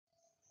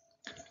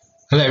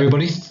Hello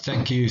everybody,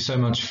 thank you so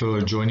much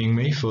for joining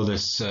me for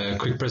this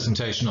quick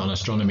presentation on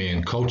astronomy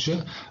and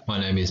culture.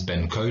 My name is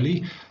Ben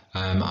Coley.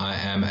 I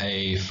am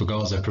a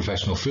Fugaza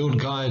professional field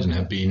guide and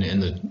have been in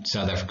the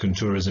South African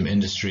tourism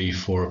industry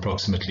for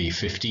approximately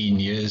 15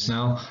 years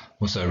now.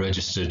 Also a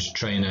registered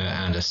trainer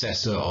and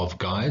assessor of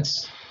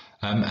guides.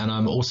 And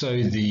I'm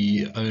also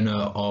the owner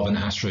of an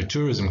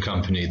astrotourism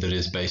company that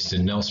is based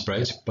in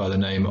Nelspruit by the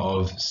name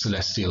of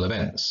Celestial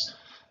Events.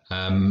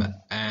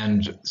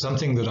 And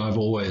something that I've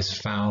always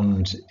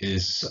found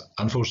is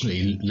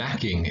unfortunately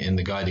lacking in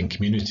the guiding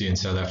community in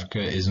South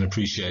Africa is an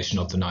appreciation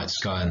of the night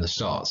sky and the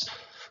stars.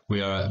 We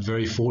are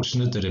very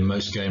fortunate that in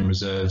most game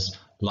reserves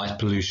light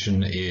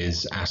pollution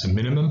is at a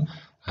minimum,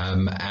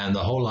 and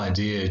the whole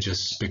idea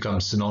just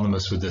becomes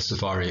synonymous with the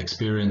safari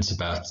experience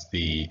about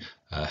the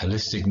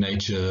holistic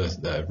nature,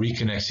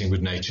 reconnecting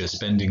with nature,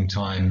 spending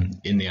time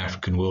in the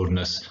African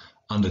wilderness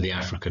under the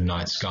African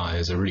night sky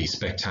is a really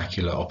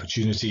spectacular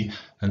opportunity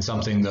and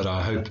something that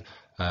I hope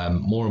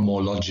more and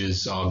more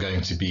lodges are going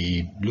to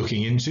be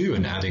looking into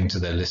and adding to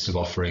their list of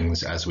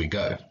offerings as we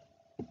go.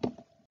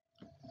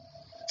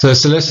 So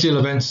Celestial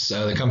Events,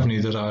 the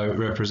company that I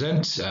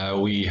represent,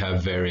 we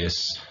have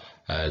various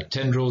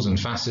tendrils and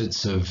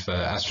facets of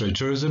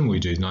astrotourism. We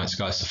do night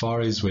sky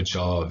safaris, which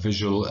are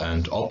visual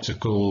and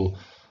optical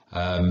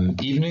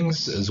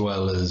evenings, as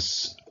well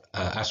as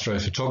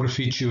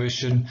astrophotography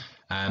tuition.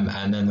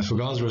 And then the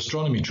Fugaza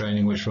astronomy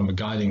training, which from a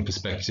guiding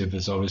perspective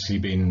has obviously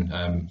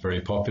been very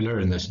popular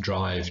in this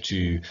drive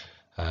to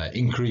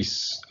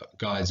increase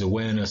guides'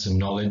 awareness and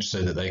knowledge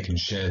so that they can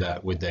share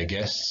that with their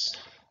guests.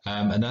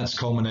 And that's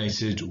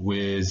culminated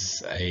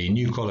with a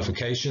new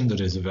qualification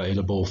that is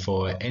available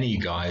for any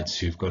guides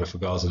who've got a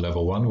Fugaza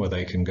level 1, where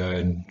they can go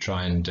and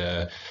try and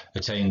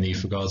attain the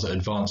Fugaza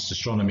advanced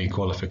astronomy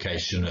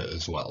qualification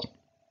as well.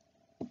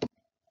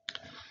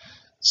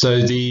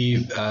 So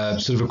the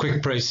sort of a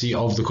quick précis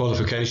of the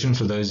qualification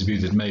for those of you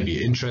that may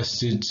be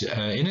interested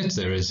in it.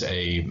 There is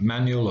a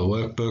manual, a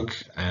workbook,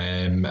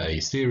 a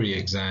theory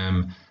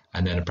exam,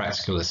 and then a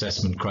practical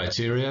assessment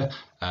criteria.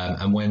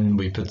 And when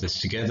we put this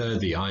together,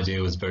 the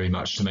idea was very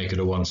much to make it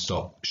a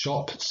one-stop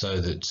shop so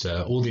that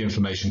all the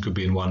information could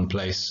be in one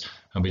place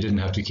and we didn't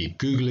have to keep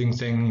Googling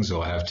things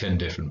or have 10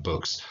 different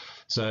books.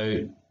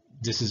 So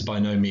this is by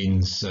no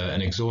means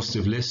an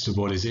exhaustive list of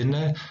what is in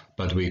there,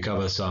 but we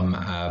cover some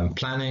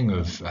planning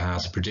of how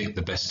to predict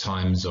the best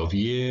times of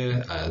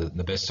year,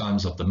 the best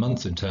times of the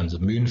month in terms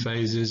of moon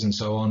phases and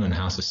so on, and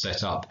how to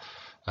set up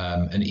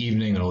an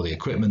evening and all the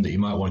equipment that you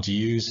might want to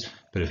use. A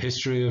bit of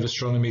history of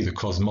astronomy, the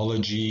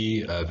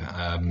cosmology of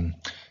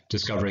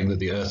discovering that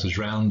the Earth was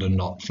round and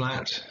not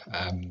flat.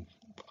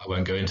 I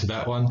won't go into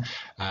that one.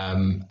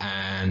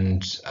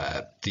 And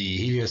the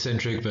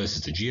heliocentric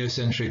versus the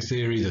geocentric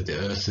theory, that the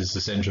Earth is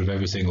the center of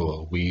everything,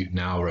 or we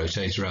now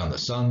rotate around the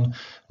sun.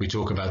 We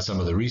talk about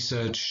some of the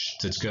research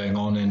that's going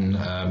on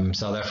in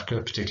South Africa,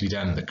 particularly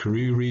down in the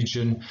Karoo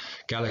region.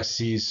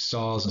 Galaxies,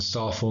 stars and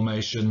star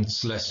formation,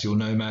 celestial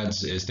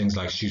nomads is things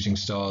like shooting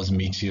stars,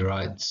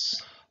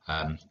 meteorites,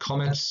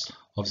 comets,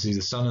 obviously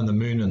the sun and the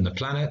moon and the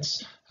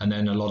planets, and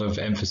then a lot of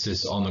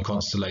emphasis on the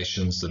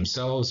constellations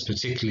themselves,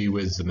 particularly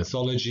with the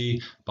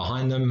mythology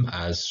behind them,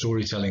 as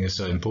storytelling is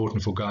so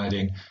important for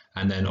guiding,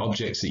 and then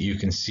objects that you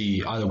can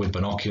see either with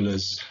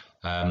binoculars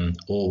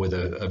or with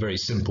a very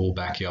simple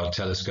backyard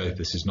telescope.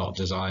 This is not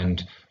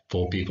designed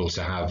for people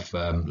to have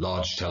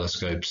large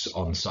telescopes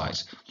on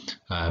site.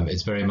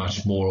 It's very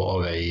much more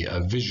of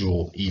a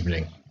visual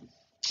evening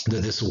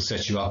that this will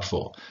set you up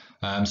for.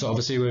 So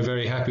obviously we're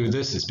very happy with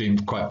this. It's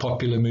been quite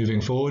popular moving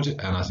forward,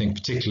 and I think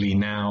particularly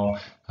now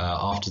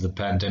after the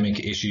pandemic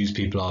issues,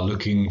 people are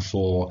looking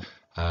for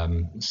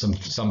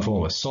some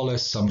form of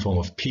solace, some form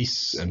of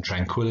peace and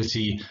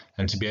tranquility,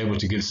 and to be able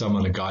to give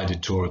someone a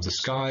guided tour of the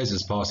skies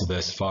as part of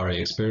their safari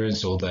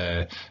experience or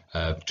their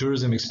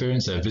tourism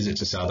experience, their visit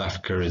to South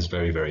Africa is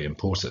very, very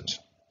important.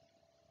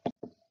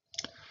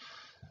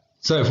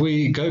 So if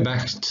we go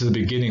back to the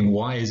beginning,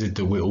 why is it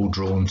that we're all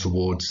drawn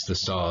towards the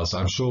stars?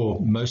 I'm sure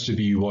most of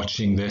you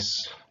watching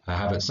this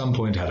have at some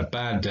point had a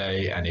bad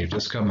day and you've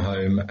just come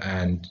home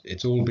and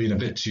it's all been a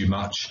bit too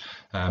much,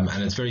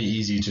 and it's very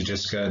easy to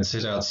just go and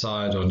sit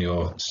outside on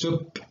your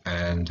stoep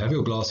and have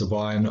your glass of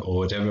wine or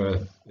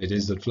whatever it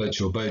is that floats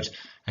your boat,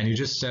 and you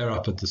just stare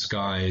up at the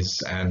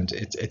skies, and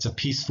it's a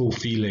peaceful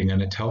feeling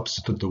and it helps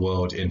to put the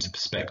world into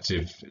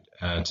perspective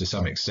to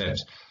some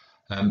extent.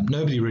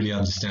 Nobody really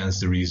understands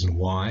the reason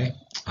why.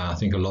 I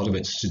think a lot of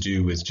it's to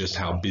do with just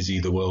how busy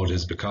the world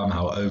has become,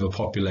 how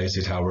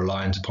overpopulated, how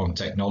reliant upon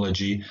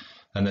technology.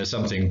 And there's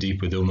something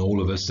deep within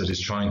all of us that is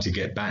trying to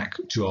get back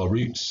to our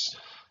roots.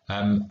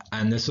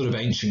 And this sort of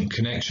ancient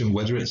connection,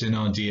 whether it's in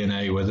our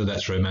DNA, whether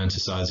that's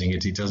romanticizing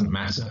it, it doesn't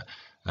matter.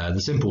 The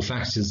simple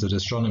fact is that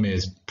astronomy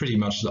is pretty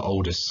much the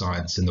oldest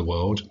science in the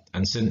world.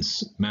 And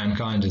since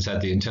mankind has had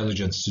the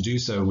intelligence to do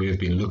so, we have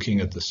been looking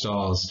at the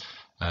stars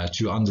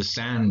to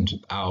understand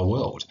our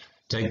world.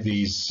 Take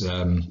these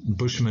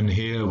bushmen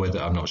here,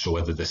 I'm not sure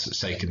whether this was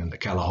taken in the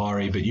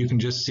Kalahari, but you can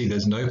just see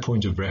there's no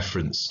point of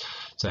reference.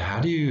 So how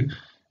do you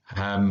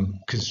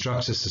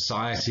construct a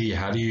society?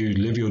 How do you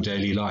live your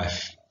daily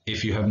life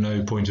if you have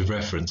no point of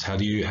reference? How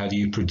do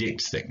you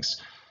predict things?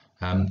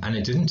 And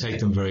it didn't take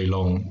them very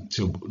long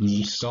to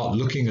start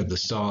looking at the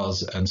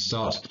stars and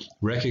start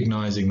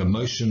recognizing the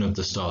motion of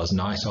the stars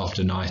night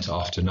after night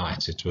after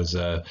night. It was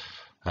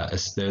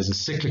there's a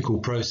cyclical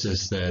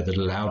process there that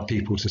allowed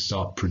people to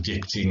start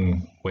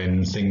predicting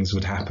when things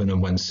would happen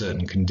and when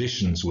certain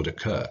conditions would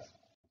occur.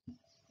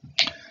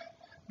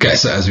 Okay,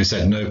 so as we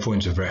said, no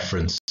point of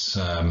reference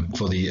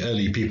for the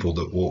early people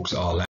that walked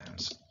our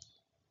lands.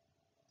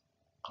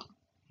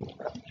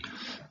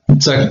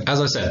 So, as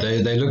I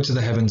said, they look to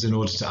the heavens in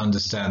order to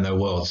understand their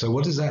world. So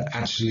what does that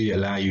actually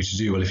allow you to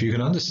do? Well, if you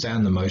can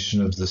understand the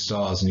motion of the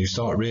stars and you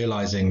start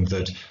realizing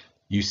that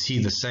you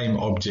see the same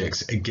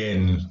objects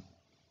again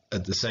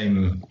at the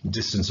same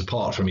distance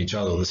apart from each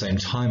other, or the same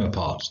time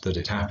apart that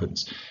it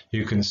happens,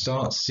 you can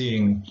start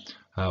seeing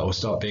or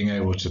start being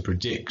able to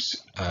predict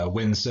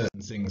when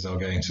certain things are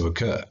going to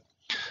occur.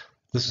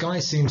 The sky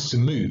seems to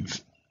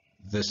move.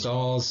 The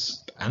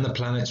stars and the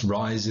planets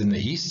rise in the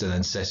east and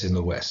then set in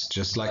the west,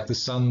 just like the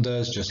sun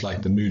does, just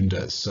like the moon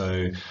does.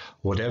 So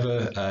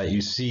whatever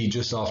you see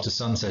just after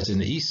sunset in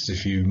the east,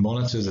 if you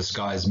monitor the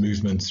sky's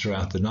movement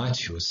throughout the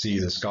night, you will see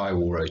the sky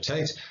will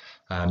rotate,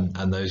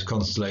 and those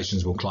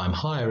constellations will climb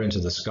higher into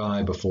the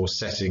sky before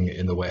setting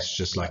in the west,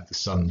 just like the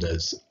sun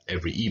does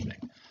every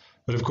evening.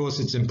 But of course,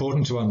 it's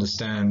important to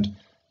understand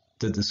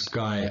that the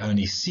sky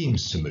only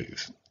seems to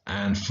move.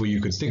 And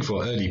you could think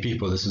for early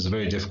people, this is a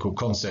very difficult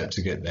concept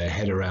to get their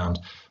head around,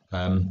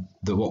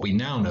 that what we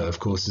now know, of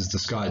course, is the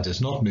sky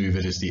does not move.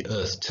 It is the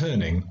Earth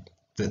turning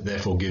that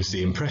therefore gives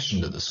the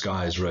impression that the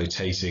sky is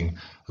rotating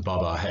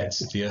above our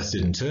heads. If the Earth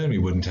didn't turn, we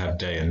wouldn't have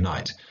day and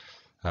night.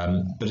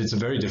 But it's a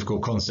very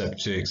difficult concept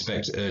to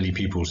expect early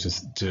people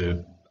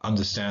to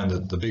understand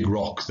that the big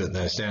rock that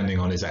they're standing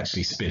on is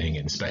actually spinning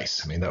in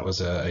space. I mean, that was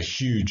a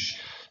huge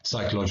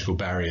psychological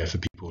barrier for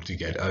people to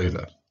get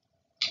over.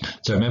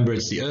 So remember,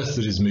 it's the Earth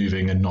that is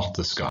moving and not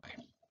the sky.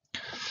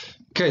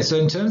 Okay, so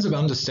in terms of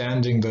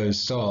understanding those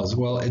stars,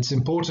 well, it's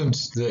important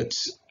that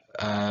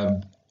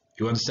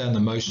you understand the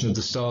motion of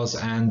the stars,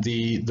 and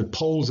the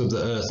poles of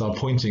the Earth are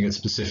pointing at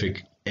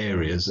specific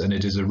areas, and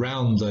it is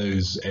around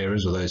those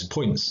areas or those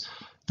points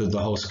that the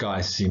whole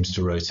sky seems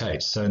to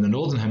rotate. So in the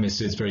northern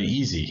hemisphere, it's very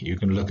easy. You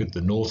can look at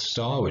the North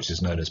Star, which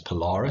is known as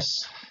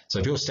Polaris. So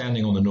if you're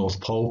standing on the North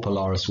Pole,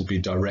 Polaris will be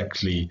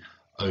directly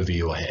over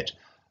your head.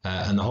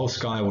 And the whole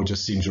sky will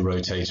just seem to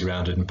rotate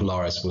around it, and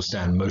Polaris will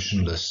stand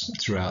motionless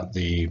throughout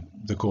the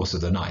course of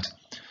the night.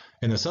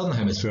 In the southern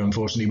hemisphere,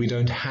 unfortunately, we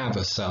don't have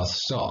a South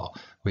Star.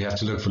 We have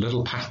to look for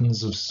little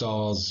patterns of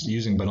stars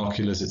using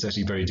binoculars. It's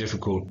actually very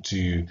difficult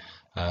to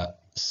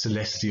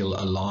celestial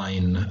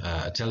align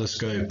a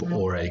telescope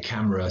or a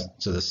camera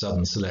to the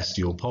southern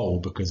celestial pole,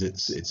 because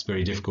it's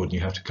very difficult and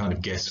you have to kind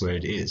of guess where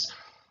it is.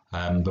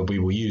 But we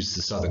will use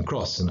the Southern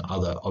Cross and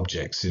other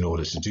objects in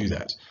order to do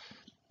that.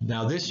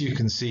 Now this you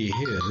can see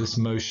here, this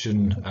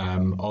motion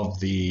of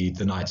the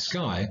night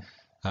sky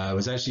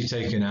was actually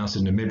taken out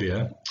in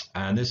Namibia,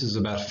 and this is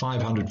about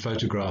 500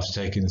 photographs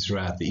taken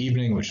throughout the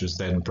evening, which was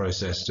then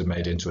processed and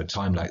made into a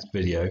time-lapse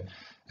video.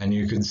 And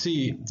you can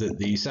see that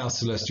the South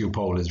Celestial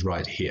Pole is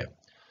right here.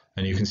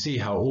 And you can see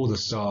how all the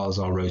stars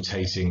are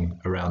rotating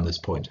around this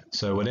point.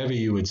 So whatever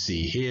you would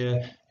see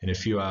here, in a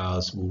few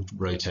hours will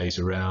rotate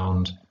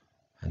around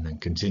and then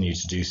continue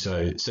to do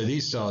so. So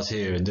these stars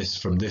here,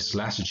 from this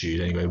latitude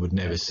anyway, would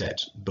never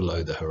set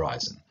below the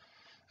horizon.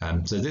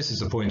 So this is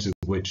the point at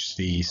which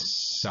the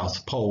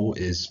South Pole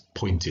is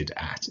pointed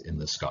at in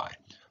the sky,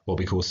 what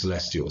we call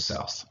celestial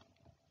south.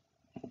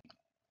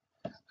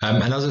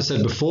 And as I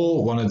said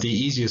before, one of the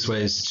easiest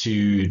ways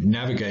to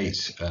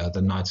navigate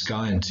the night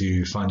sky and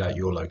to find out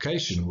your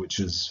location,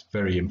 which is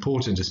very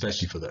important,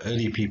 especially for the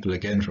early people,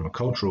 again, from a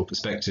cultural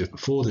perspective,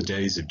 before the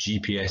days of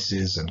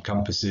GPSs and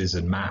compasses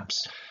and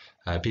maps,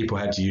 people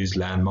had to use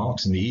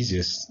landmarks, and the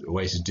easiest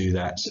way to do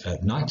that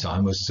at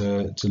nighttime was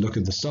to look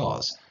at the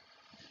stars.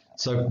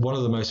 So one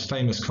of the most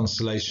famous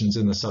constellations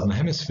in the Southern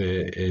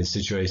Hemisphere is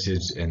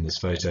situated in this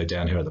photo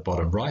down here at the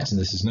bottom right, and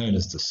this is known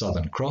as the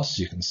Southern Cross.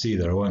 You can see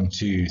there are 1,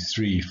 2,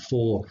 3,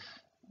 4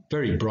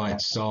 very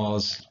bright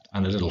stars,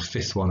 and a little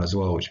fifth one as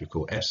well, which we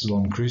call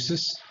Epsilon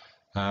Crucis.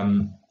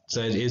 So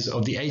it is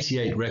of the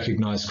 88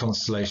 recognized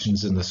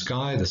constellations in the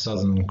sky, the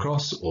Southern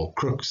Cross, or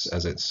Crux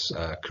as it's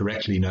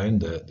correctly known,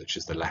 which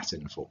is the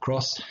Latin for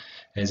cross,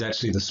 is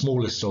actually the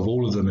smallest of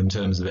all of them in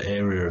terms of the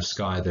area of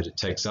sky that it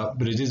takes up,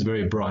 but it is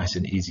very bright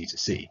and easy to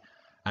see.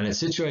 And it's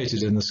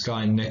situated in the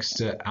sky next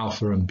to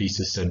Alpha and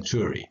Beta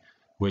Centauri,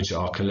 which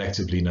are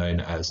collectively known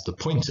as the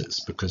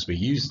pointers, because we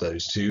use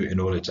those two in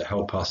order to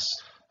help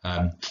us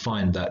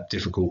find that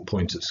difficult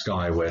point of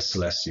sky where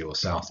celestial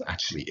south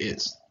actually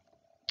is.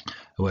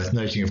 Worth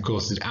noting, of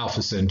course, that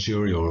Alpha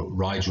Centauri, or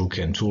Rigel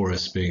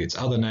Kentaurus being its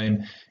other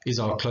name, is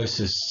our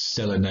closest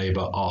stellar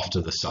neighbor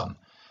after the Sun.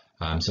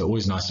 So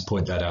always nice to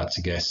point that out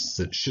to guests,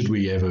 that should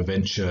we ever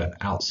venture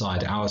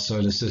outside our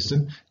solar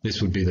system,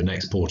 this would be the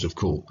next port of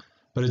call.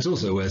 But it's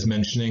also worth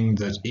mentioning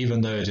that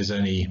even though it is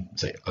only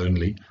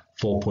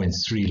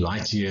 4.3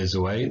 light years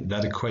away.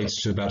 That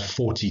equates to about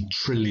 40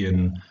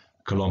 trillion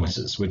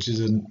kilometers, which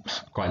is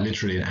quite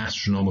literally an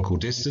astronomical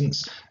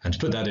distance. And to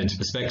put that into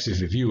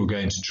perspective, if you were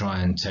going to try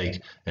and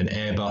take an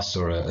Airbus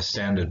or a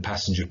standard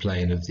passenger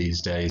plane of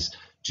these days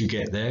to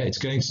get there, it's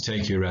going to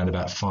take you around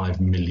about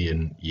 5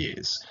 million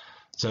years.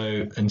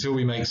 So until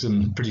we make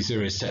some pretty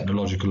serious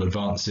technological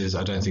advances,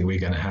 I don't think we're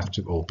going to have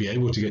to or be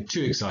able to get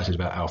too excited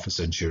about Alpha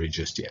Centauri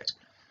just yet.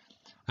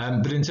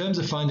 But in terms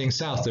of finding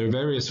south, there are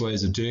various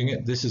ways of doing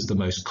it. This is the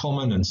most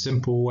common and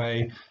simple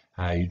way.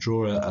 You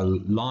draw a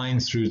line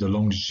through the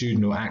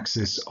longitudinal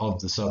axis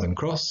of the Southern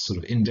Cross, sort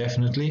of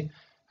indefinitely,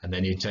 and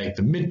then you take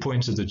the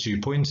midpoint of the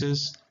 2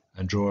 pointers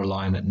and draw a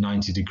line at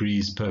 90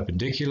 degrees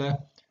perpendicular.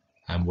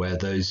 And where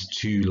those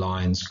 2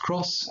 lines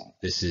cross,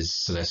 this is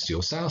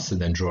celestial south,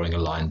 and then drawing a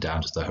line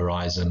down to the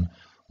horizon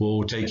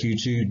will take you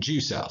to due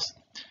south.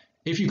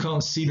 If you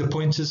can't see the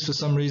pointers for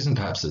some reason,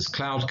 perhaps there's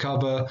cloud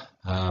cover,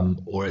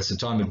 or it's a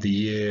time of the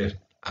year,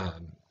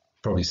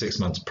 probably 6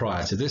 months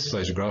prior to this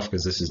photograph,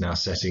 because this is now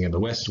setting in the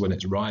west. When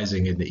it's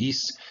rising in the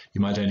east,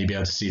 you might only be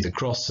able to see the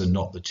cross and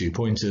not the 2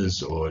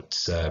 pointers, or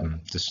it's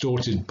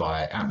distorted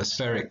by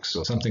atmospherics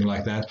or something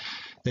like that.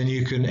 Then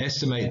you can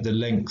estimate the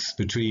length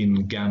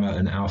between Gamma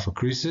and Alpha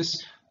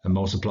Crucis and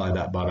multiply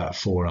that by about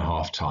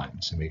 4.5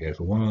 times. And we go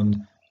for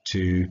 1,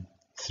 2,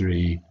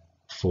 3,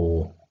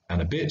 4,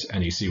 and a bit,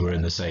 and you see we're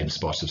in the same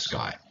spot of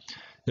sky.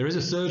 There is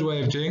a third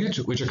way of doing it,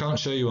 which I can't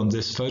show you on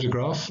this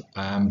photograph,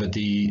 but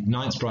the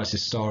ninth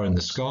brightest star in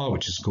the sky,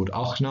 which is called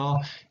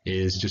Achnar,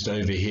 is just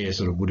over here,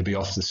 sort of would be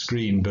off the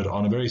screen, but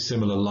on a very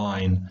similar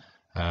line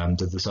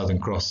that the Southern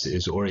Cross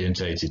is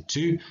orientated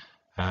to.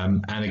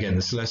 And again,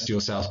 the celestial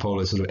south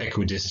pole is sort of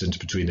equidistant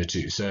between the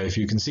two. So if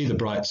you can see the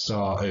bright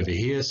star over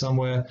here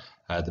somewhere,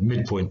 the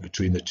midpoint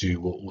between the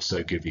two will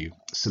also give you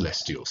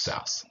celestial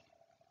south.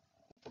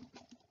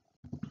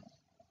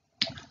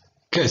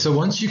 Okay, so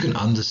once you can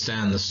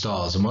understand the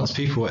stars, and once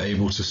people are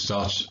able to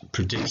start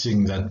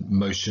predicting that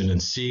motion and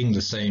seeing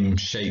the same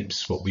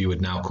shapes, what we would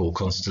now call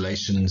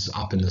constellations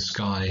up in the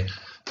sky,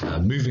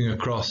 moving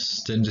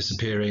across, then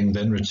disappearing,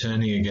 then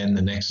returning again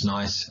the next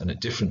night, and at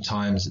different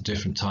times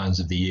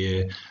of the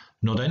year,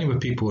 not only were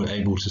people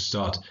able to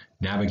start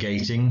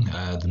navigating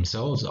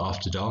themselves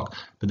after dark,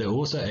 but they're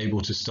also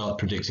able to start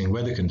predicting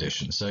weather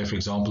conditions. So for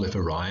example, if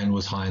Orion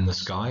was high in the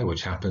sky,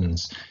 which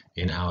happens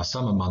in our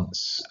summer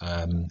months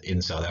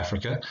in South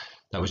Africa,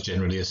 that was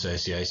generally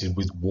associated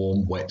with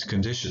warm, wet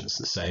conditions.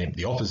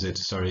 The opposite,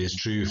 is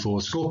true for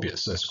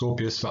Scorpius. So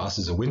Scorpius for us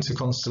is a winter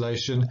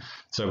constellation.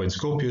 So when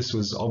Scorpius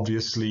was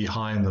obviously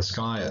high in the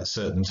sky at a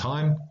certain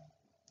time,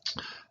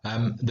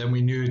 then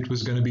we knew it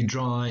was going to be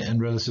dry and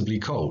relatively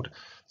cold.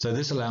 So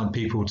this allowed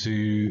people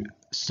to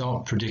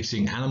start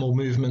predicting animal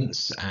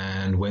movements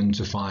and when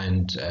to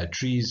find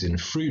trees in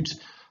fruit.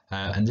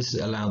 And this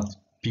allowed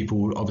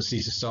people obviously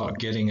to start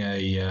getting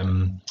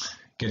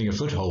a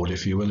foothold,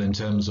 if you will, in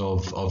terms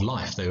of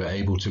life. They were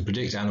able to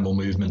predict animal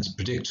movements,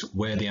 predict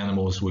where the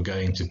animals were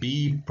going to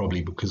be,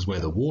 probably because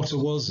where the water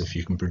was. If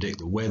you can predict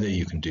the weather,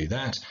 you can do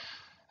that.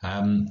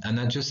 And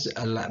that just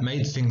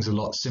made things a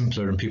lot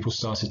simpler, and people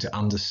started to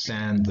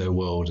understand their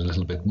world a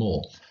little bit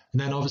more. And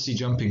then obviously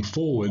jumping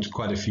forward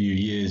quite a few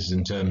years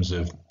in terms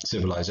of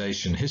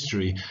civilization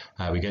history,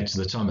 we get to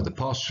the time of the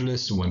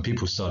pastoralists, and when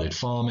people started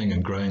farming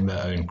and growing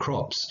their own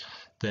crops,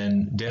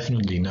 then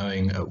definitely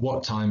knowing at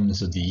what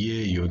times of the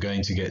year you were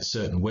going to get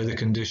certain weather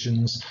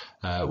conditions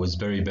was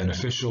very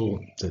beneficial.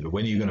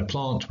 When are you going to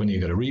plant, when are you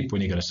going to reap,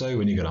 when are you going to sow,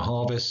 when are you going to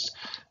harvest.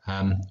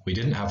 We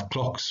didn't have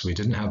clocks, we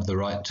didn't have the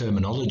right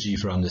terminology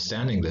for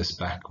understanding this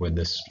back when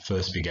this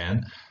first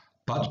began.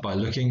 But by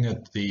looking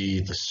at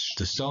the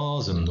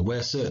stars and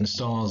where certain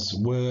stars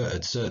were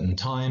at certain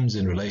times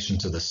in relation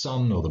to the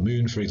sun or the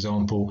moon, for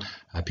example,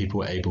 people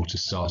were able to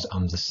start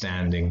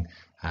understanding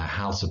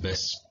how to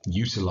best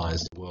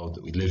utilize the world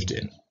that we lived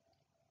in.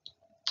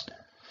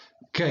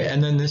 Okay,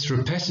 and then this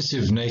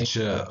repetitive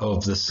nature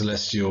of the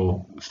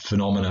celestial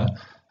phenomena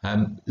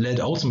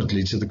led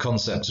ultimately to the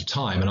concept of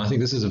time. And I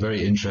think this is a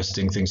very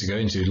interesting thing to go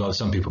into.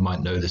 Some people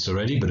might know this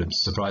already, but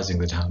it's surprising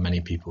that how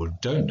many people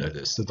don't know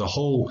this, that the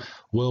whole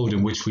world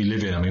in which we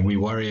live in, I mean, we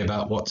worry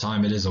about what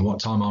time it is and what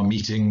time our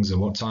meetings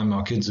and what time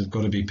our kids have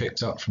got to be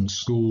picked up from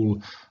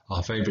school,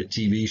 our favorite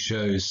TV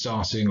shows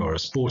starting or a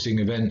sporting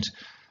event.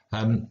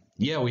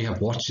 Yeah, we have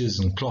watches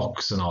and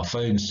clocks and our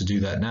phones to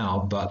do that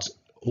now, but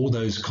all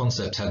those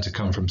concepts had to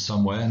come from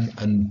somewhere,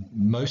 and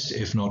most,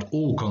 if not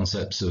all,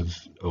 concepts of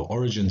or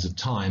origins of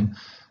time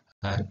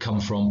come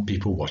from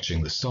people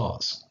watching the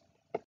stars.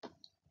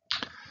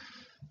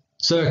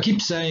 So I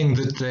keep saying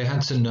that they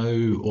had to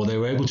know, or they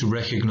were able to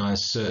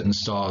recognize certain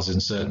stars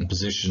in certain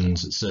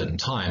positions at certain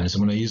times.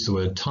 And when I use the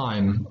word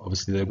time,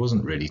 obviously there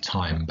wasn't really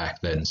time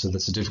back then, so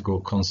that's a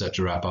difficult concept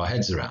to wrap our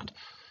heads around.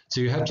 So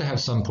you have to have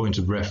some point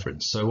of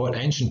reference. So what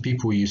ancient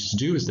people used to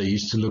do is they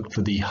used to look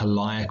for the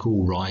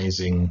heliacal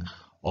rising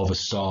of a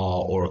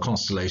star or a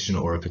constellation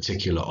or a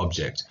particular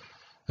object.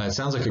 It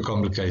sounds like a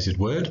complicated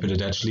word, but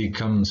it actually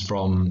comes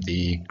from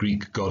the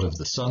Greek god of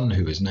the sun,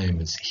 whose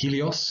name is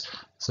Helios.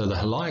 So the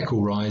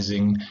heliacal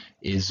rising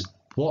is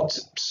what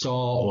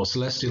star or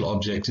celestial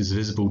object is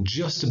visible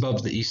just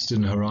above the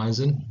eastern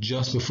horizon,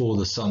 just before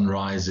the sun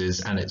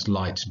rises and its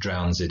light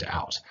drowns it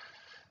out.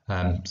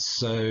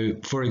 So,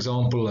 for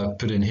example, I've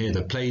put in here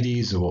the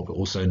Pleiades, or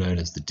also known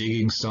as the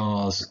digging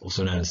stars,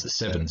 also known as the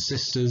Seven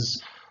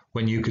Sisters.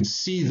 When you could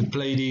see the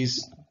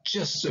Pleiades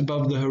just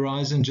above the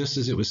horizon, just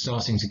as it was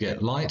starting to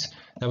get light,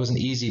 that was an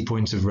easy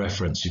point of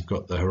reference. You've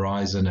got the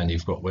horizon and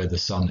you've got where the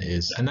sun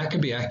is, and that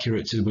can be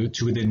accurate to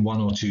within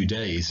 1 or 2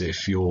 days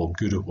if you're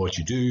good at what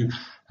you do,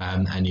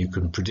 and you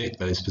can predict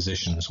those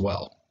positions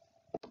well.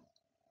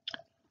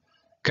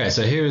 Okay,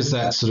 so here is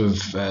that sort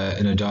of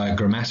in a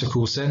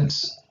diagrammatical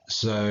sense.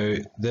 So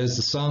there's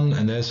the sun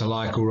and there's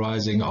heliacal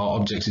rising. Our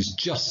object is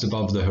just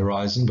above the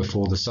horizon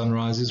before the sun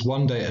rises.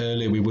 1 day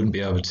earlier we wouldn't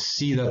be able to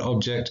see that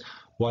object.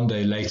 1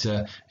 day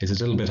later it's a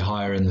little bit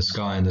higher in the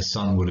sky and the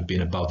sun would have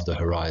been above the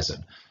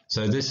horizon.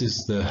 So this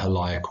is the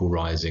heliacal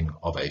rising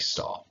of a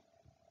star.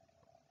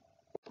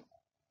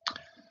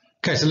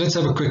 Okay, so let's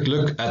have a quick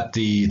look at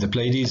the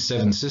Pleiades,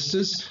 Seven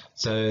Sisters.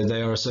 So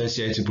they are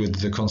associated with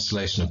the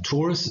constellation of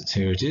Taurus.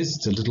 Here it is.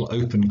 It's a little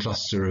open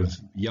cluster of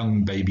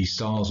young baby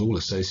stars all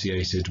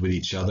associated with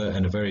each other,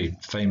 and a very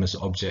famous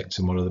object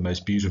and one of the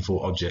most beautiful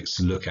objects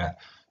to look at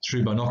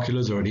through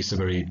binoculars, or at least a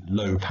very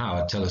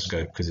low-powered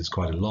telescope, because it's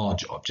quite a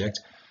large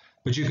object.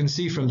 But you can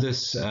see from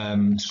this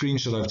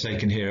screenshot I've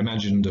taken here,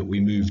 imagine that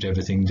we moved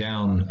everything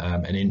down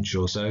an inch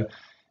or so.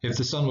 If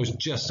the sun was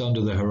just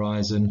under the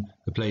horizon,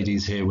 the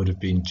Pleiades here would have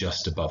been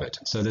just above it.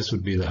 So this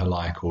would be the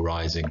heliacal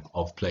rising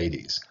of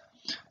Pleiades.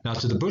 Now,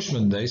 to the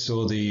Bushmen, they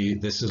saw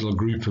this little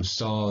group of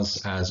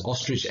stars as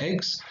ostrich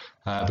eggs,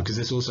 because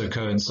this also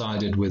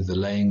coincided with the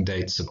laying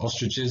dates of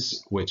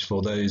ostriches, which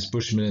for those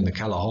Bushmen in the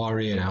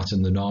Kalahari and out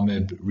in the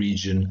Namib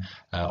region,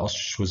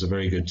 ostrich was a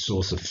very good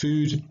source of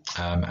food,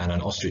 and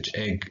an ostrich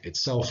egg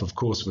itself, of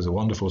course, was a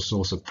wonderful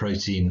source of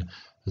protein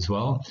as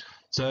well.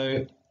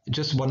 So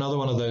just another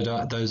one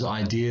of those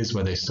ideas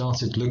where they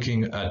started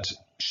looking at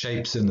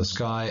shapes in the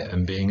sky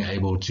and being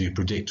able to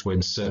predict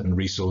when certain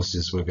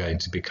resources were going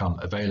to become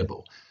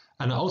available.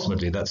 And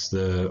ultimately, that's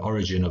the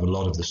origin of a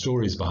lot of the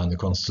stories behind the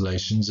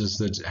constellations, is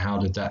that how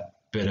did that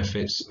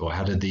benefit, or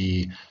how did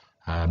the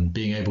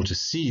being able to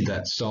see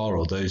that star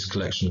or those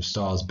collection of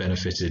stars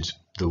benefited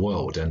the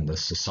world and the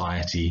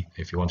society,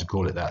 if you want to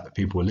call it that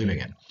people were living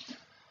in.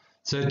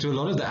 So to a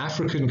lot of the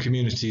African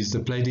communities, the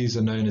Pleiades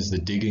are known as the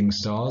digging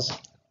stars.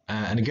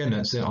 And again,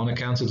 that's on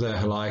account of their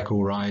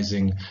heliacal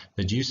rising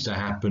that used to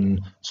happen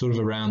sort of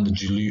around the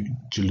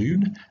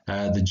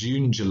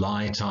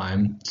June-July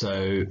time,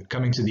 so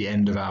coming to the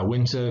end of our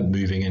winter,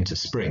 moving into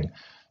spring.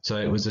 So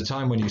it was a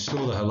time when you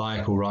saw the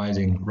heliacal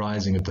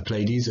rising of the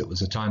Pleiades. It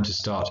was a time to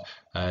start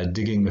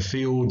digging the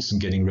fields and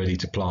getting ready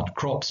to plant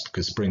crops,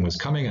 because spring was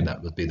coming, and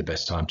that would be the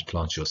best time to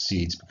plant your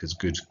seeds because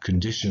good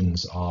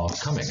conditions are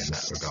coming in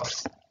that regard.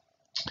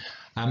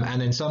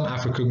 And in some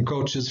African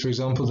cultures, for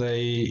example,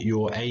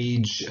 your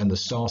age and the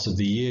start of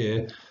the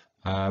year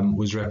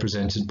was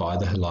represented by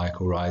the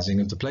heliacal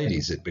rising of the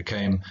Pleiades. It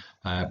became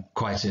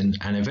quite an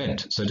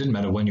event. So it didn't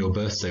matter when your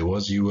birthday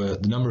was, you were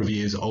the number of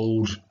years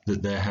old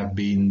that there have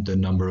been the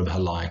number of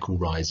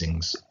heliacal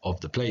risings of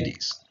the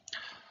Pleiades.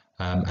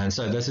 And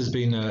so this has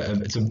been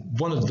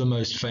one of the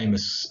most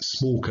famous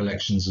small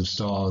collections of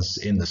stars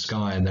in the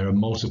sky, and there are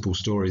multiple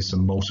stories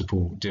from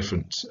multiple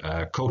different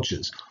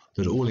cultures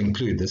that all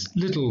include this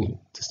little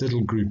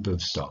group of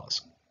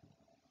stars.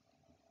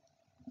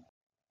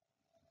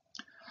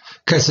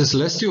 Okay, so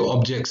celestial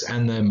objects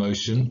and their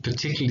motion,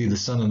 particularly the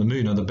sun and the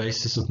moon, are the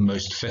basis of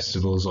most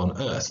festivals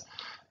on Earth.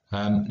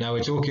 Now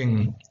we're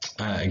talking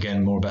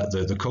again more about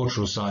the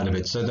cultural side of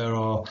it. So there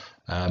are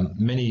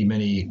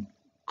many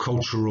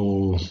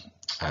cultural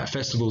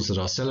festivals that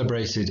are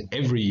celebrated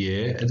every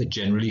year and that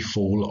generally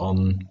fall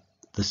on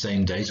the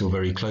same date or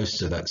very close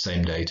to that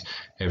same date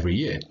every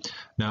year.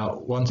 Now,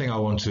 one thing I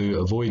want to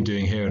avoid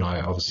doing here, and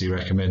I obviously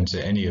recommend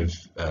to any of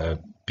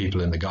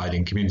people in the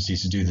guiding community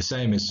to do the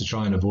same, is to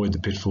try and avoid the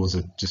pitfalls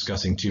of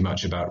discussing too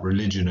much about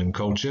religion and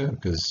culture,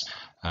 because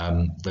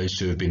those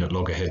two have been at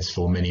loggerheads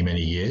for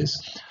many years.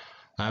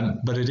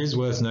 But it is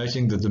worth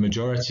noting that the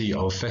majority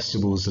of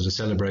festivals that are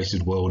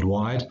celebrated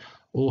worldwide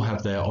all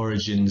have their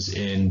origins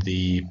in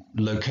the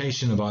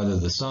location of either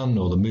the sun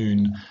or the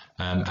moon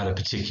at a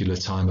particular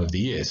time of the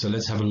year. So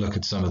let's have a look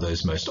at some of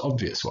those most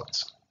obvious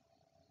ones.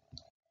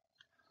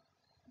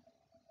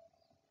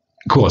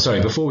 Cool,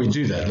 sorry, before we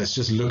do that, let's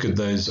just look at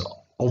those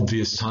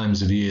obvious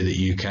times of year that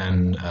you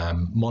can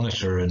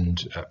monitor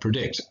and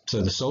predict.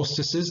 So the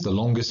solstices, the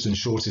longest and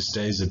shortest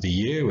days of the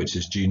year, which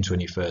is June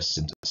 21st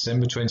and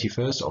December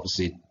 21st,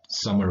 obviously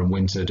summer and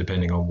winter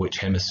depending on which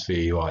hemisphere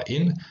you are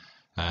in.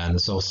 And the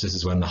solstice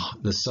is when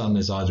the sun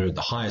is either at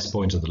the highest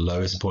point or the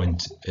lowest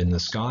point in the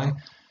sky.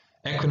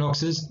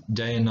 Equinoxes,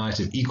 day and night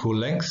of equal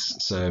lengths,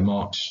 so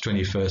March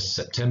 21st,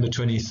 September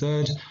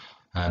 23rd,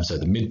 so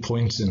the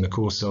midpoint in the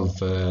course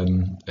of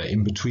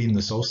in between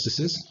the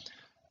solstices.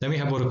 Then we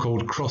have what are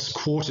called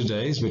cross-quarter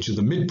days, which are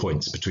the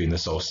midpoints between the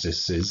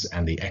solstices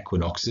and the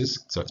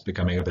equinoxes. So it's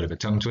becoming a bit of a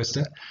tongue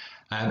twister.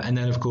 And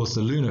then, of course,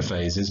 the lunar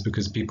phases,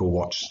 because people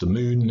watched the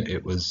moon,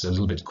 it was a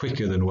little bit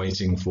quicker than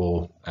waiting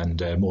for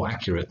and more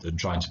accurate than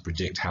trying to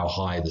predict how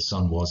high the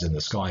sun was in the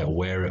sky or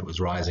where it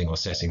was rising or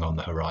setting on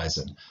the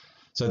horizon.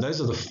 So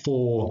those are the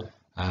four,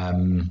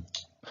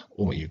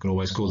 or you can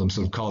always call them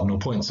sort of cardinal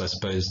points, I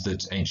suppose,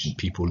 that ancient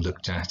people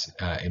looked at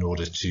in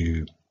order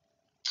to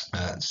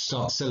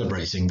start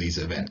celebrating these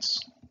events.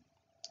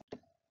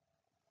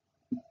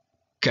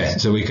 Okay,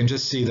 so we can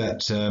just see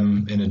that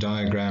in a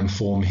diagram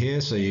form here.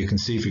 So you can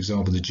see, for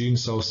example, the June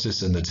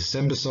solstice and the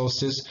December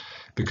solstice.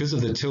 Because of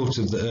the tilt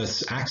of the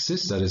Earth's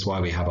axis, that is why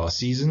we have our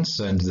seasons.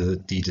 So in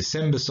the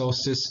December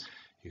solstice,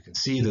 you can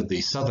see that the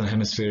southern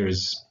hemisphere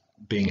is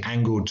being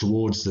angled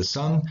towards the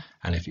sun.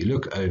 And if you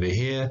look over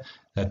here,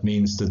 that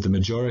means that the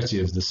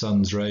majority of the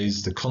sun's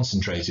rays, the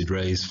concentrated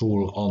rays,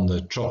 fall on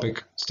the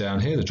tropics down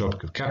here, the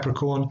Tropic of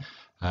Capricorn.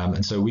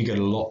 And so we get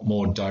a lot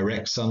more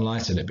direct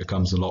sunlight and it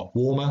becomes a lot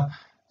warmer.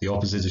 The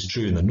opposite is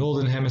true in the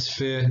northern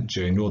hemisphere,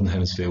 during northern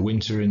hemisphere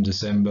winter in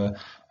December.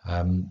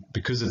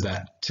 Because of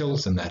that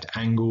tilt and that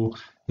angle,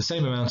 the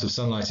same amount of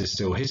sunlight is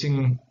still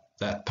hitting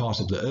that part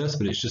of the Earth,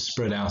 but it's just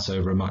spread out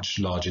over a much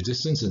larger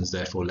distance and is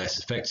therefore less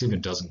effective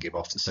and doesn't give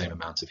off the same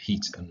amount of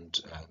heat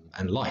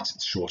and light.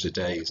 It's shorter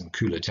days and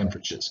cooler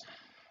temperatures.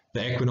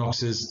 The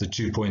equinoxes, the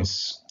 2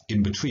 points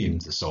in between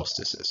the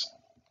solstices.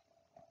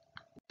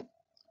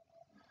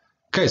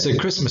 Okay, so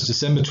Christmas,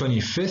 December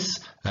 25th,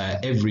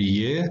 every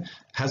year,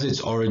 has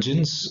its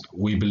origins,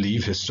 we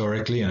believe,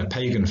 historically, in a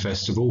pagan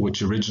festival,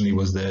 which originally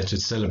was there to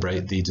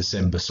celebrate the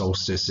December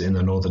solstice in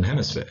the Northern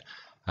Hemisphere.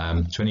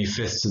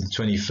 25th to the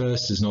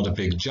 21st is not a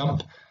big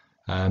jump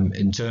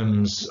in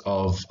terms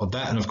of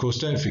that. And of course,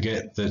 don't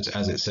forget that,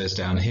 as it says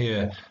down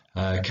here,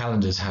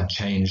 calendars have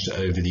changed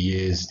over the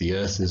years. The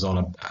Earth is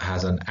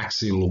has an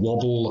axial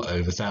wobble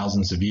over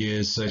thousands of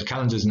years, so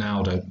calendars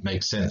now don't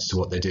make sense to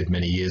what they did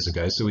many years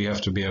ago. So we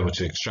have to be able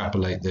to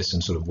extrapolate this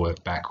and sort of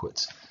work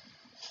backwards.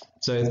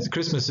 So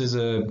Christmas is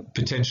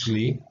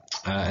potentially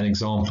an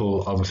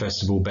example of a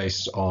festival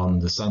based on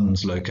the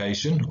sun's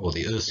location or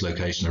the Earth's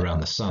location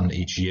around the sun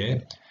each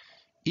year.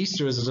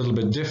 Easter is a little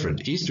bit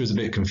different. Easter is a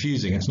bit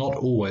confusing. It's not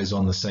always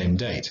on the same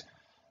date.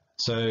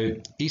 So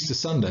Easter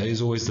Sunday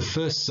is always the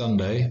first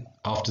Sunday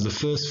after the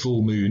first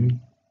full moon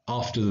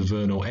after the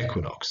vernal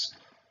equinox.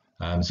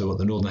 So what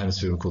the Northern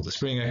Hemisphere would call the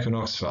spring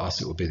equinox, for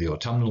us it would be the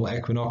autumnal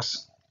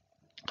equinox.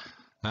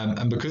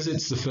 And because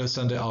it's the first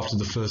Sunday after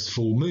the first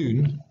full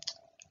moon,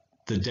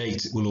 the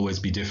date will always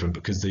be different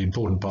because the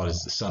important part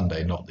is the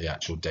Sunday, not the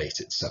actual date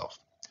itself.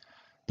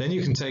 Then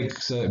you can take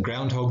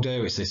Groundhog Day,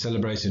 which they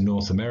celebrate in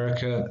North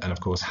America, and of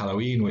course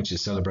Halloween, which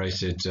is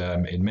celebrated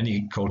in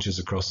many cultures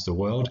across the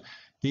world.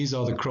 These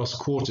are the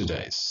cross-quarter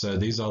days, so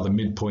these are the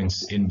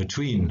midpoints in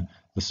between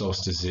the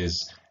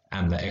solstices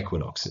and the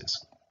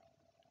equinoxes.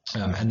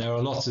 And there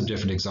are lots of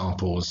different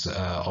examples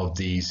of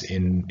these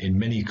in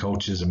many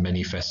cultures and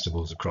many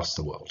festivals across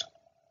the world.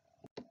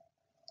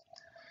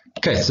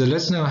 Okay, so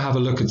let's now have a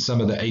look at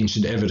some of the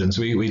ancient evidence.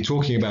 We're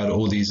talking about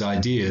all these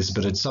ideas,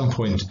 but at some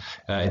point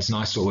it's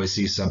nice to always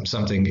see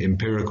something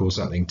empirical,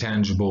 something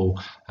tangible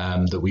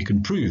that we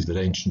can prove that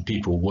ancient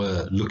people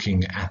were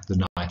looking at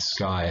the night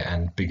sky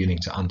and beginning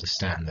to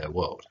understand their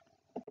world.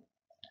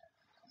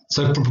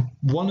 So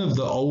one of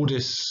the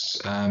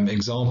oldest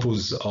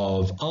examples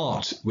of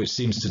art which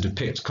seems to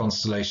depict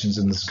constellations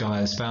in the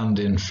sky is found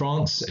in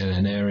France in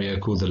an area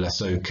called the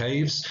Lascaux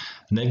Caves,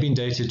 and they've been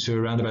dated to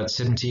around about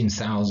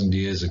 17,000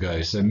 years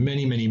ago. So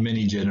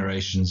many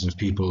generations of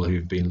people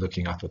who've been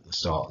looking up at the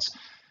stars.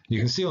 You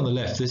can see on the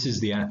left, this is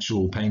the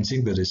actual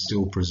painting that is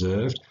still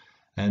preserved.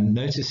 And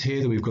notice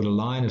here that we've got a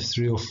line of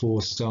 3 or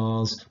 4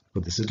 stars.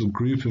 We've got this little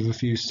group of a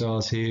few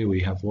stars here.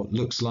 We have what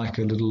looks like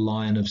a little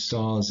line of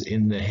stars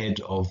in the head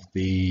of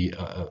the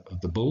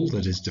bull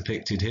that is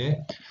depicted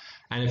here.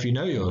 And if you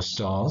know your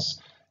stars,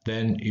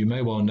 then you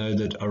may well know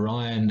that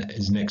Orion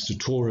is next to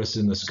Taurus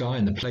in the sky,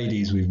 and the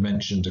Pleiades we've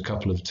mentioned a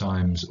couple of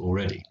times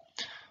already.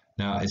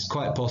 Now, it's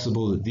quite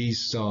possible that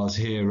these stars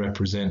here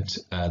represent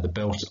the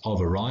belt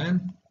of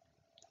Orion.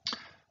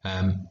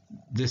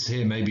 This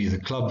here may be the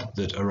club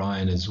that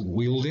Orion is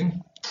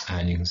wielding,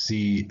 and you can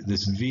see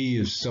this V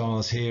of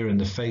stars here in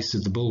the face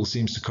of the bull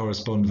seems to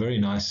correspond very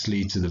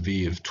nicely to the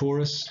V of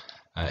Taurus,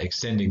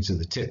 extending to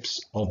the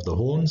tips of the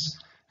horns.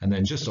 And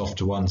then just off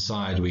to one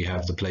side we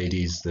have the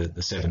Pleiades,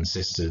 the 7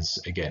 sisters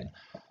again.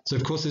 So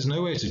of course there's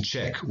no way to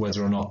check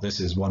whether or not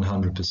this is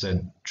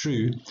 100%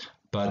 true,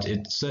 but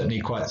it's certainly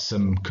quite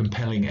some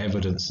compelling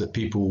evidence that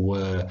people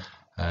were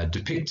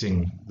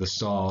depicting the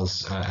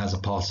stars as a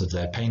part of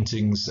their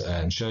paintings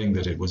and showing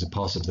that it was a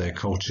part of their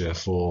culture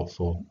for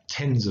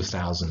tens of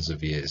thousands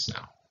of years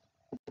now.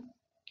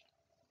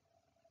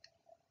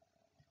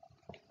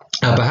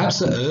 Perhaps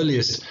the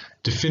earliest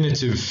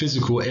definitive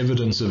physical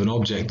evidence of an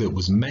object that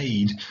was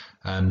made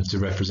to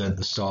represent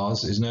the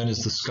stars is known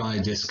as the sky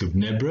disk of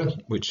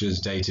Nebra, which is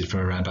dated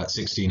from around about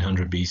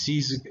 1600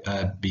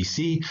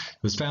 BC. It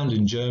was found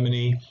in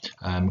Germany,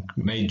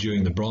 made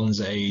during the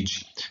Bronze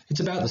Age. It's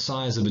about the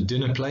size of a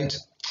dinner plate,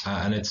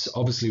 and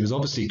was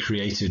obviously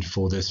created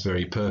for this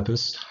very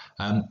purpose.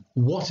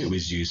 What it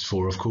was used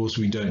for, of course,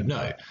 we don't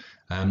know.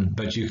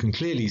 But you can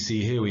clearly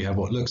see here we have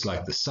what looks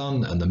like the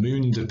sun and the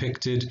moon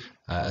depicted,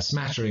 a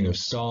smattering of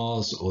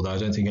stars, although I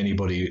don't think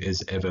anybody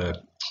has ever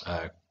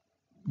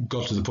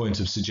got to the point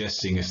of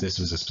suggesting if this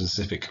was a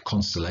specific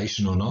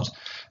constellation or not.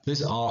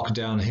 This arc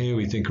down here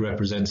we think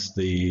represents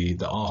the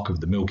arc of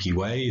the Milky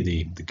Way,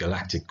 the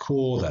galactic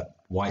core, that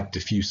white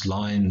diffuse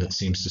line that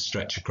seems to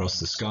stretch across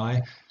the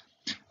sky.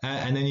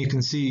 And then you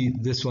can see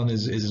this one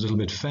is a little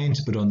bit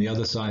faint, but on the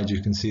other side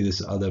you can see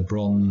this other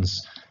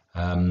bronze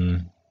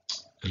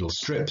little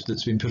strip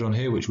that's been put on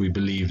here, which we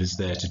believe is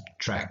there to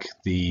track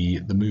the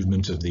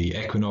movement of the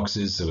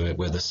equinoxes, so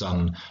where the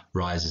sun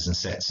rises and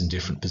sets in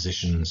different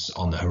positions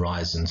on the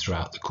horizon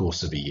throughout the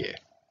course of a year.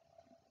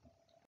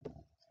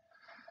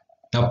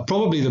 Now,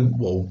 probably I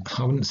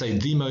wouldn't say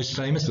the most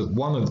famous, but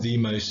one of the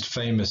most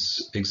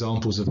famous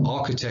examples of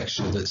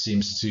architecture that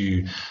seems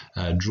to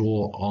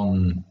draw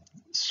on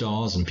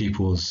stars and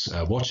people's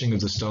watching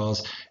of the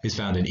stars is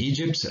found in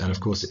Egypt, and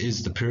of course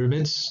is the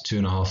pyramids,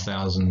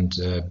 2500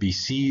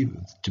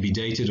 BC to be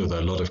dated, although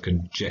a lot of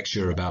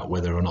conjecture about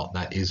whether or not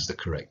that is the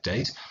correct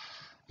date.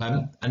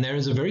 And there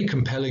is a very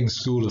compelling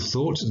school of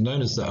thought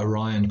known as the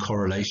Orion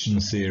correlation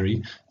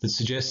theory that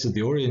suggests that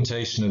the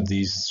orientation of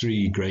these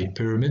three great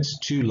pyramids,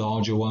 two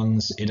larger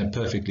ones in a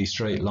perfectly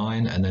straight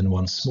line and then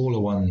one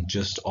smaller one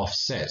just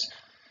offset,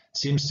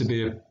 seems to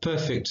be a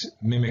perfect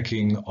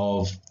mimicking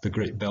of the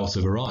Great Belt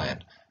of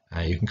Orion.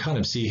 You can kind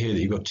of see here that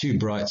you've got two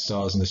bright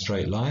stars in a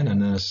straight line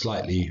and then a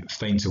slightly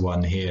fainter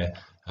one here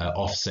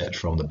offset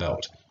from the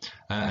belt.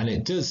 And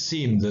it does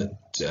seem that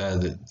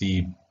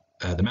the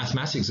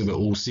mathematics of it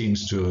all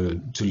seems to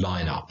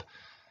line up.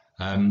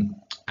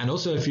 And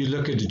also, if you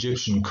look at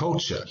Egyptian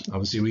culture,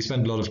 obviously we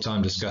spend a lot of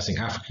time discussing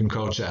African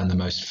culture and the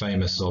most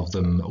famous of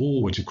them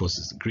all, which of course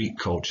is the Greek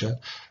culture.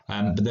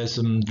 But there's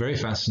some very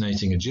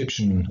fascinating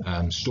Egyptian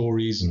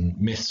stories and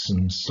myths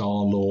and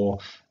star lore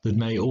that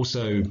may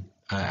also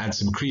add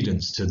some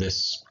credence to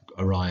this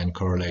Orion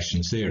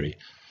correlation theory.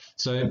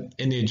 So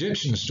in the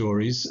Egyptian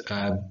stories,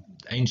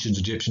 ancient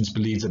Egyptians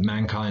believed that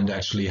mankind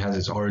actually has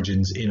its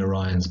origins in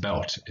Orion's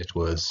belt. It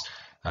was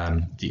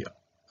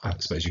I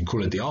suppose you can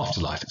call it the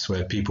afterlife. It's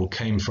where people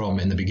came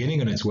from in the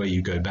beginning, and it's where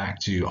you go back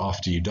to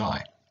after you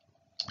die.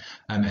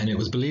 And it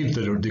was believed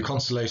that the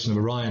constellation of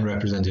Orion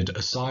represented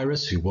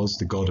Osiris, who was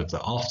the god of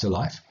the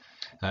afterlife.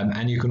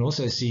 And you can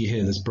also see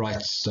here this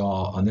bright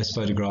star on this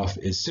photograph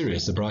is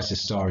Sirius, the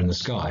brightest star in the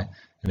sky.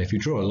 And if you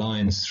draw a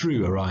line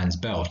through Orion's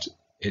belt,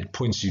 it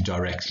points you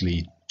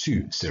directly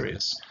to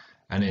Sirius.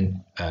 And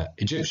in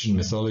Egyptian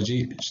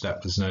mythology,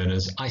 that was known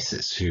as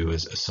Isis, who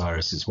was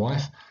Osiris's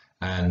wife.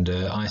 And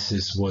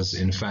Isis was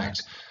in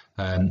fact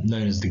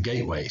known as the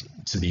gateway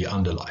to the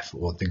underlife,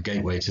 or the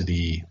gateway to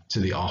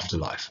the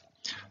afterlife.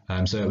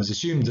 So it was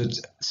assumed that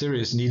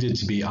Sirius needed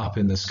to be up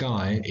in the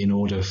sky in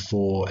order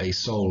for a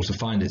soul to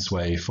find its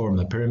way from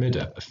the pyramid,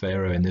 a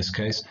pharaoh in this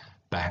case,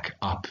 back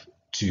up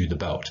to the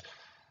belt.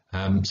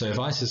 So if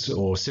Isis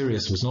or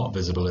Sirius was not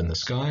visible in the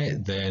sky,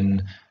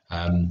 then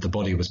the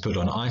body was put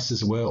on ice,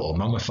 as it were, or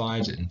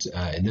mummified,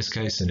 in this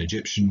case in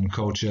Egyptian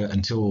culture,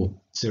 until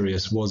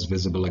Sirius was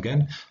visible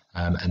again,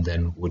 and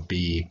then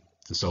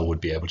the soul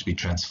would be able to be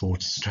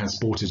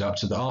transported up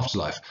to the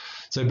afterlife.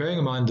 So bearing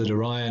in mind that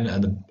Orion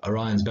and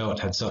Orion's belt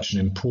had such an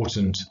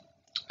important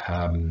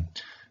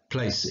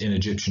place in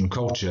Egyptian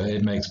culture,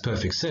 it makes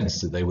perfect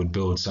sense that they would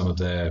build some of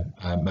their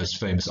most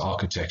famous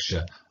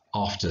architecture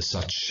after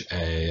such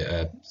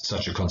a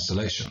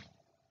constellation.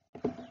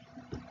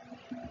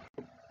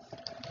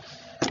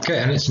 Okay,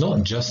 and it's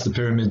not just the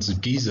pyramids of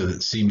Giza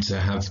that seem to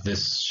have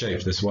this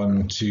shape, this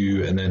 1,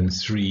 2, and then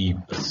 3,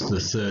 the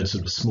third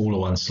sort of smaller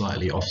one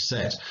slightly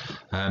offset.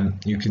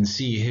 You can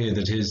see here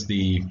that here's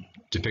the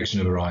depiction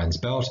of Orion's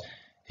belt.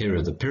 Here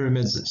are the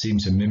pyramids that seem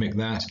to mimic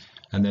that.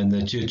 And then the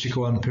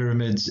Teotihuacan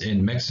pyramids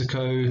in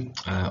Mexico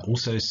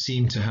also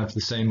seem to have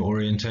the same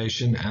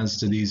orientation as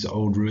to these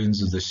old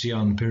ruins of the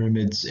Xi'an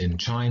pyramids in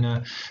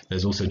China.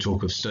 There's also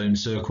talk of stone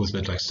circles, a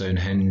bit like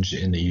Stonehenge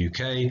in the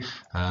UK,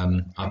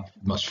 up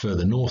much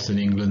further north in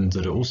England,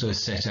 that are also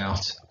set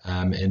out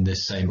in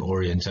this same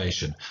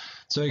orientation.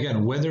 So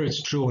again, whether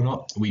it's true or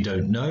not, we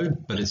don't know,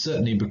 but it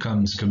certainly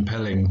becomes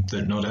compelling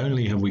that not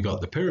only have we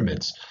got the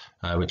pyramids,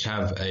 which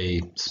have a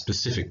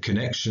specific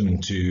connection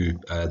to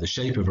the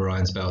shape of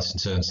Orion's belt in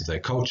terms of their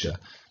culture,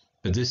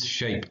 but this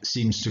shape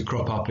seems to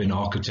crop up in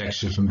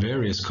architecture from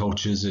various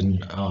cultures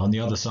on the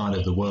other side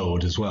of the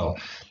world as well,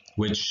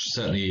 which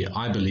certainly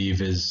I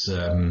believe is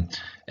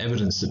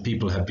evidence that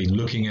people have been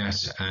looking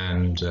at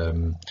and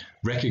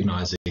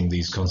recognizing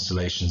these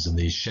constellations and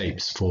these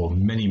shapes for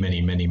many,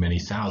 many, many, many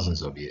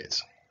thousands of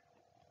years.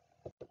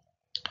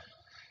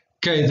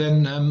 Okay,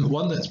 then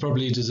one that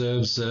probably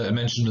deserves a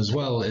mention as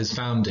well is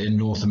found in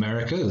North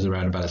America. It was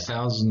around about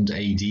 1000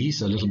 AD,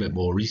 so a little bit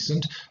more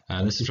recent.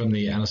 This is from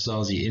the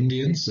Anasazi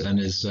Indians and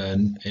is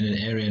in an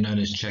area known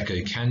as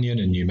Chaco Canyon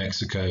in New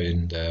Mexico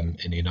in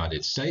the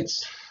United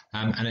States.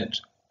 And it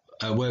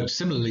worked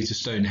similarly to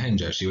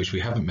Stonehenge, actually, which we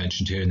haven't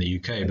mentioned here in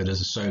the UK, but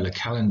as a solar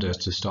calendar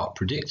to start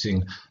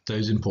predicting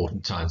those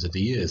important times of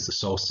the years, the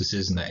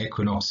solstices and the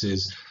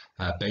equinoxes,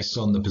 based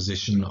on the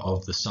position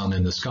of the sun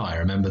in the sky.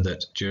 Remember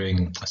that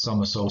during a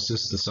summer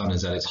solstice, the sun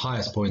is at its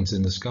highest point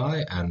in the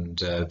sky, and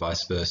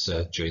vice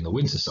versa during the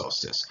winter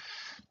solstice.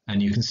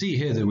 And you can see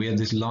here that we had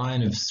this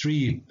line of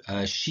three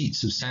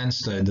sheets of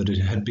sandstone that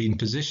had been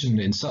positioned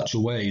in such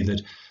a way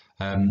that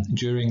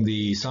during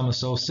the summer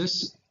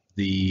solstice,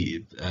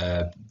 the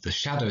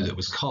shadow that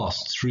was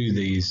cast through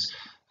these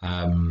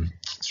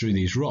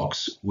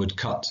rocks would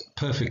cut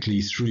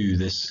perfectly through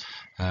this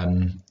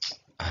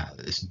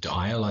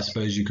dial, I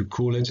suppose you could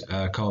call it,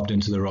 carved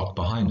into the rock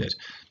behind it.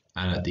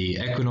 And at the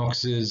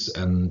equinoxes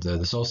and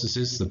the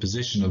solstices, the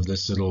position of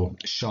this little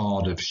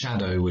shard of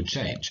shadow would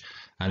change.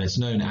 And it's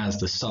known as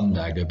the sun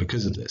dagger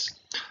because of this.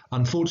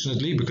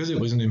 Unfortunately, because it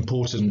was an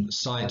important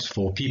site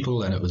for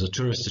people and it was a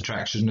tourist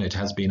attraction, it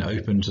has been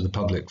open to the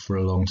public for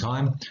a long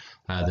time.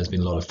 There's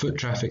been a lot of foot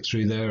traffic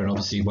through there, and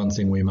obviously one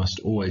thing we must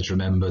always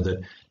remember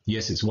that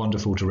yes, it's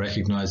wonderful to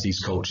recognize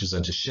these cultures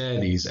and to share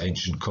these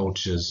ancient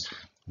cultures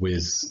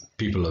with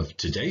people of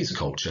today's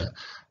culture,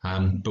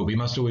 but we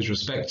must always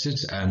respect it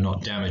and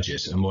not damage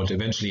it. And what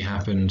eventually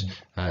happened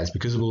is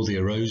because of all the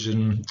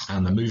erosion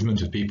and the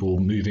movement of people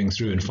moving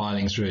through and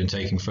filing through and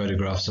taking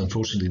photographs,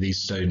 unfortunately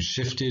these stones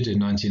shifted in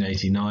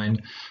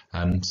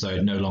 1989, so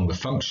it no longer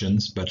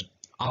functions, but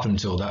up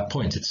until that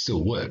point it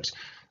still worked.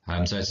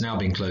 So it's now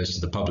been closed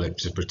to the public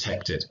to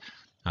protect it.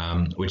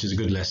 Which is a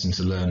good lesson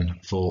to learn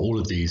for all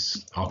of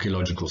these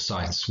archaeological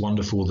sites.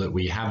 Wonderful that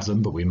we have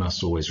them, but we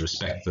must always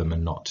respect them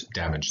and not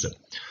damage them.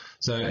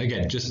 So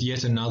again, just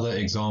yet another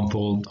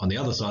example on the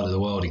other side of the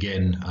world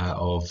again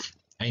of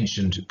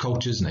ancient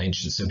cultures and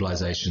ancient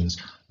civilizations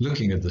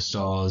looking at the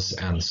stars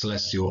and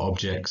celestial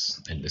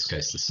objects, in this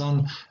case the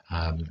sun,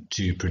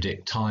 to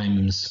predict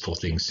times for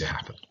things to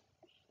happen.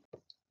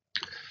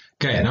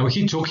 Okay, now we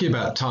keep talking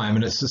about time,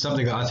 and it's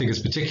something that I think is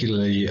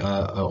particularly,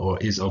 or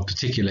is of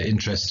particular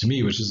interest to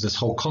me, which is this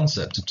whole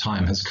concept of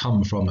time has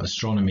come from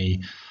astronomy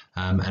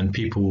and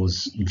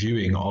people's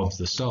viewing of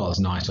the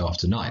stars night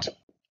after night.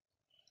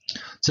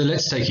 So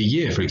let's take a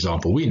year, for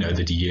example. We know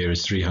that a year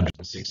is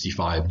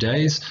 365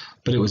 days,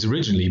 but it was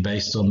originally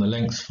based on the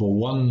length for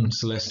one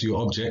celestial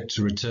object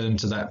to return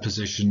to that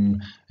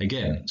position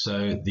again.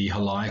 So the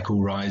heliacal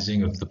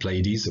rising of the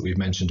Pleiades that we've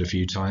mentioned a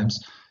few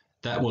times,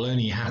 that will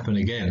only happen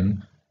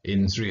again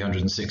in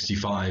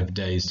 365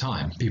 days'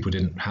 time. People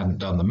hadn't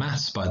done the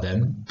maths by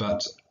then,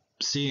 but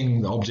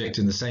seeing the object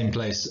in the same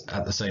place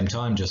at the same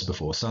time just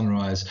before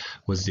sunrise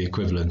was the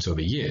equivalent of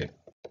a year.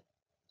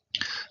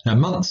 Now,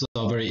 months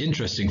are very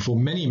interesting. For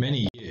many,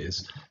 many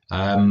years,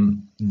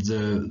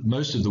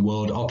 most of the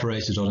world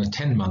operated on a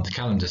 10-month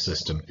calendar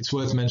system. It's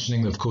worth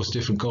mentioning that, of course,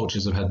 different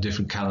cultures have had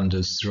different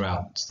calendars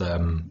throughout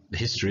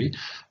history,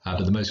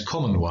 but the most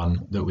common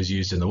one that was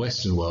used in the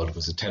Western world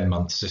was a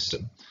 10-month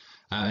system.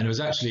 And it was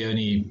actually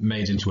only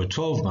made into a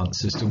 12-month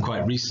system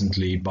quite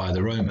recently by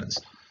the Romans.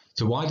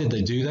 So why did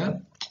they do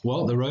that?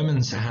 Well, the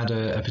Romans had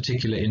a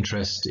particular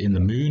interest in the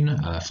moon.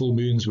 Full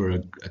moons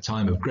were a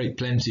time of great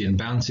plenty and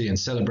bounty and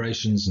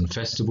celebrations and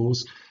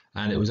festivals.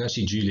 And it was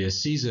actually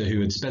Julius Caesar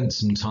who had spent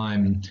some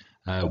time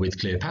with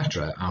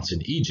Cleopatra out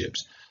in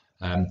Egypt.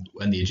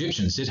 When the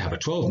Egyptians did have a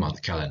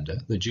 12-month calendar,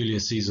 that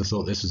Julius Caesar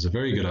thought this was a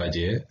very good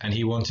idea, and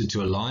he wanted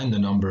to align the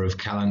number of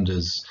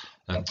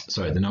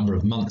the number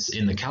of months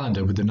in the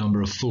calendar with the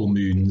number of full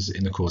moons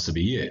in the course of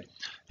a year.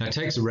 Now it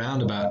takes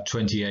around about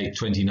 28,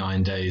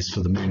 29 days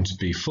for the moon to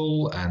be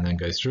full and then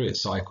go through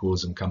its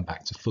cycles and come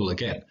back to full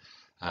again.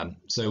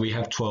 So we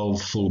have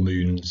 12 full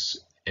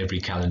moons every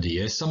calendar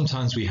year.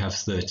 Sometimes we have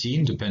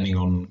 13, depending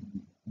on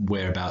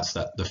whereabouts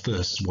the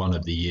first one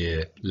of the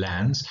year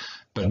lands.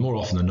 But more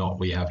often than not,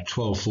 we have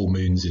 12 full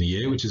moons in a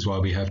year, which is why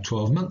we have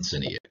 12 months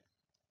in a year.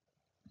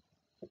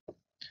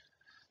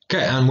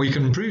 Okay, and we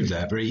can prove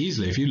that very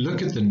easily. If you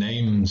look at the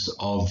names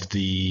of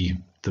the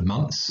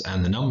months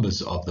and the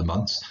numbers of the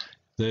months,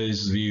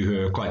 those of you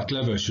who are quite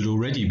clever should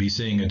already be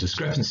seeing a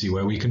discrepancy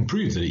where we can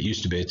prove that it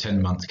used to be a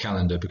 10-month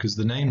calendar because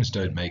the names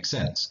don't make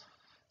sense.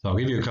 So I'll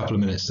give you a couple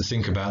of minutes to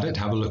think about it.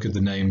 Have a look at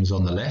the names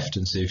on the left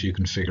and see if you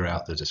can figure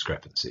out the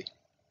discrepancy.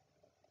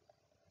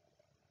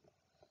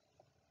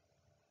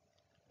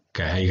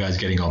 Okay, how are you guys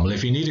getting on? Well,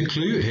 if you need a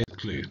clue, here's a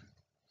clue.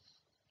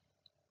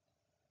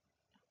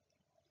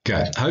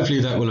 Okay,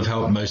 hopefully that will have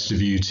helped most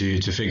of you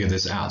to figure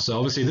this out. So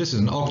obviously this is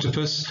an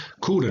octopus,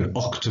 called an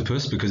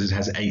octopus because it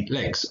has 8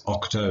 legs.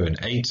 Octo and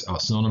 8 are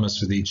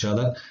synonymous with each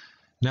other.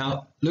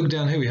 Now look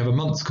down here, we have a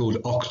month called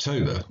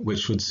October,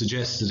 which would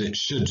suggest that it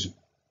should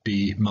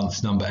be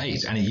month number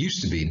 8, and it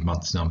used to be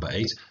month number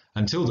 8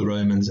 until the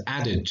Romans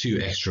added 2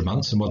 extra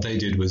months, and what they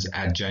did was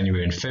add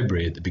January and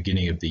February at the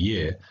beginning of the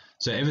year.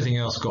 So everything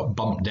else got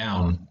bumped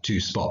down 2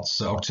 spots.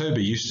 So October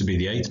used to be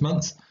the 8th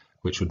month,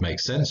 which would make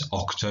sense.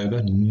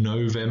 October,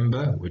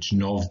 November, which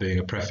nov being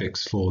a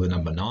prefix for the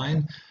number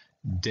 9,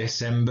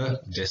 December,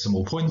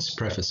 decimal points,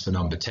 prefix for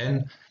number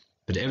 10,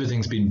 but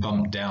everything's been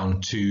bumped down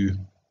to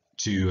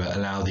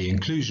allow the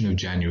inclusion of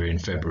January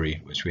and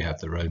February, which we have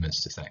the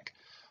Romans to thank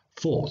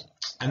for.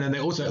 And then they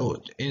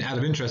also, out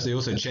of interest, they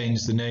also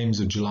changed the names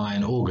of July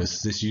and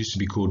August. This used to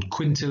be called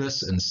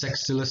Quintilis and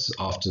Sextilis,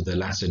 after the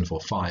Latin for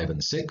 5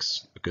 and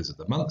 6, because of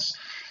the months.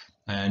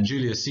 And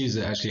Julius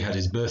Caesar actually had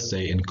his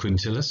birthday in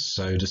Quintilis,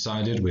 so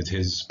decided with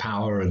his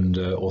power and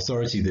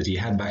authority that he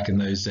had back in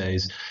those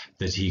days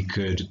that he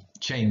could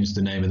change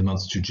the name of the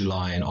month to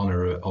July in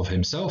honor of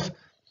himself.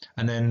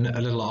 And then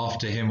a little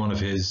after him, one of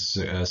his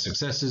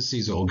successors,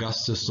 Caesar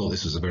Augustus, thought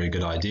this was a very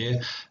good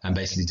idea and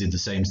basically did the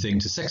same thing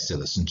to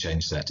Sextilis and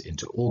changed that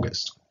into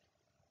August.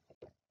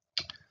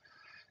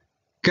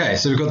 Okay,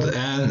 so we've got,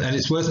 and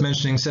it's worth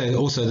mentioning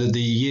also that the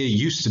year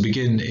used to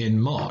begin in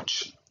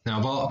March.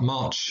 Now,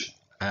 March,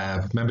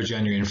 remember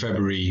January and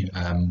February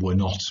were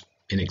not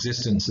in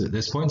existence at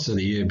this point, so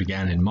the year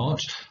began in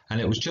March, and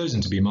it was chosen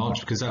to be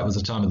March because that was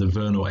the time of the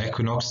vernal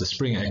equinox, the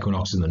spring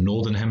equinox in the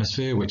northern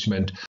hemisphere, which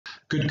meant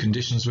good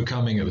conditions were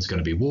coming. It was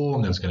going to be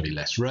warm, there was going to be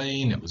less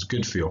rain, it was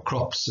good for your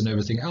crops and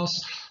everything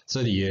else.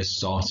 So the year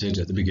started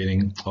at the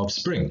beginning of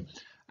spring.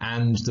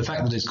 And the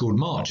fact that it's called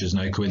March is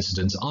no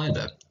coincidence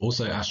either,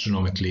 also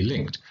astronomically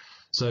linked.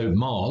 So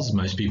Mars,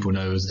 most people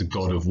know as the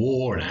god of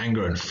war and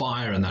anger and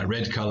fire and that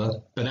red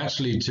color, but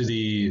actually to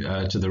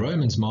the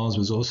Romans, Mars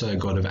was also a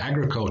god of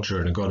agriculture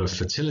and a god of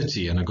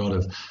fertility and a god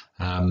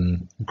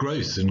of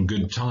growth and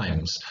good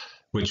times,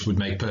 which would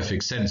make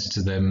perfect sense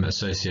to them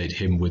associate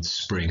him with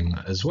spring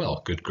as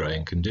well, good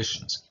growing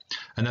conditions.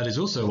 And that is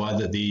also why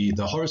that the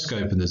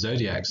horoscope and the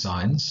zodiac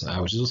signs,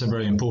 which is also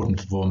very important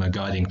from a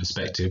guiding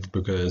perspective,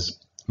 because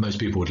most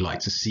people would like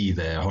to see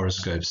their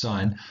horoscope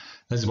sign.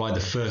 This is why the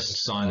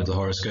first sign of the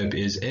horoscope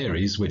is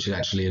Aries, which is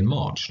actually in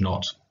March,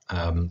 not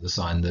the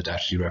sign that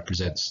actually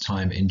represents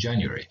time in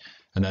January.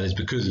 And that is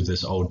because of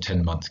this old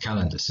 10-month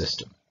calendar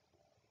system.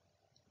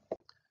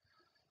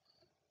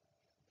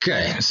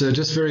 Okay, so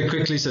just very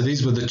quickly, so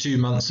these were the 2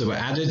 months that were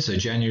added. So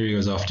January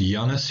was after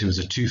Janus, who was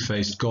a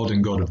two-faced god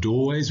and god of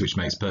doorways, which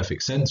makes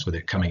perfect sense with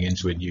it coming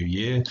into a new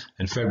year.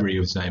 And February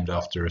was named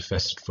after a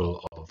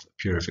festival of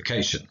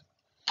purification.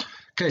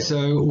 Okay,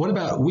 so what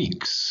about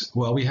weeks?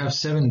 Well, we have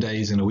 7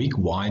 days in a week.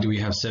 Why do we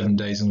have 7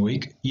 days in a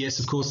week? Yes,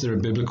 of course, there are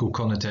biblical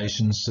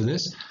connotations to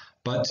this,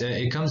 but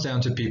it comes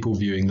down to people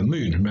viewing the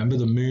moon. Remember,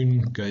 the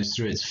moon goes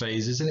through its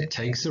phases, and it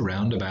takes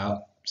around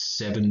about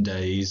 7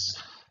 days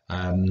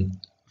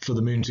for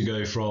the moon to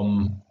go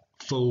from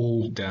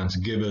full down to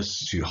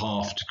gibbous to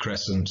half to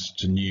crescent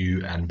to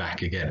new and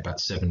back again, about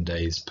 7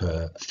 days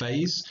per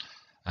phase,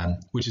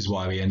 which is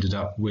why we ended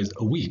up with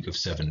a week of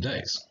 7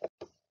 days.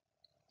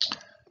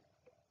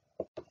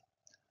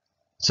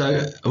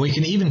 So we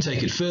can even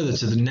take it further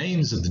to the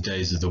names of the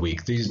days of the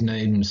week. These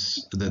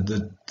names,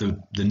 the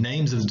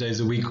names of the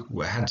days of the week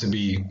had to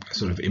be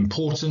sort of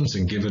important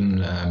and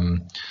given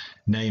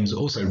names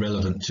also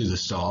relevant to the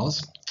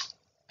stars.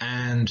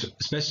 And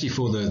especially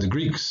for the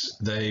Greeks,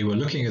 they were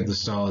looking at the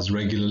stars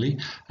regularly,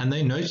 and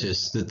they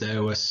noticed that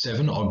there were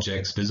 7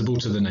 objects visible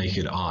to the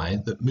naked eye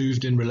that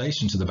moved in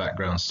relation to the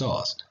background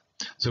stars.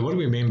 So what do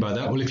we mean by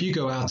that? Well, if you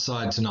go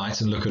outside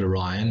tonight and look at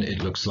Orion,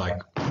 it looks like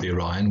the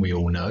Orion we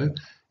all know.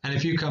 And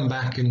if you come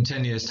back in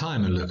 10 years'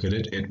 time and look at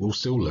it, it will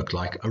still look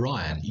like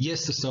Orion.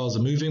 Yes, the stars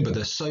are moving, but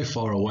they're so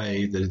far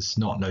away that it's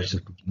not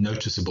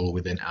noticeable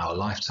within our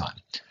lifetime.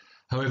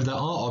 However, there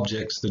are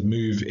objects that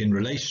move in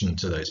relation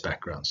to those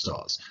background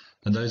stars,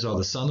 and those are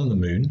the Sun and the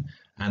Moon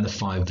and the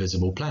 5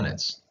 visible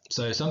planets.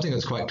 So something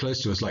that's quite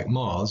close to us like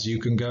Mars, you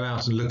can go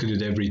out and look at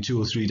it every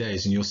 2 or 3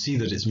 days and you'll see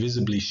that it's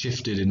visibly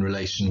shifted in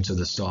relation to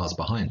the stars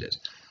behind it.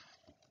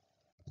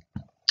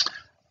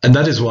 And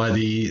that is why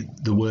the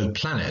word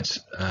planet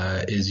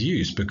is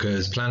used,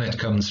 because planet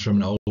comes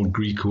from an old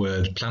Greek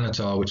word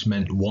planetar, which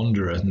meant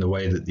wanderer, in the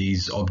way that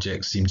these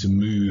objects seem to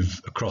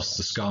move across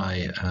the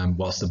sky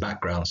whilst the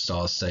background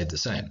stars stayed the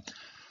same.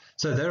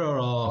 So there are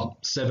our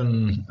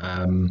 7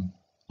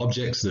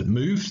 objects that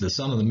move: the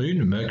Sun and the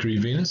Moon, Mercury,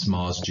 Venus,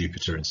 Mars,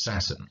 Jupiter, and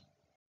Saturn.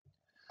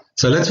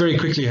 So let's very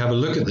quickly have a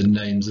look at the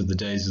names of the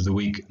days of the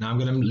week. Now I'm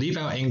going to leave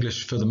out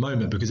English for the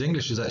moment because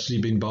English has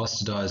actually been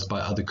bastardized by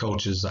other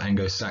cultures,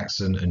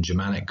 Anglo-Saxon and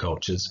Germanic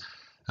cultures.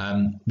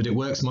 But it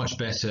works much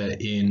better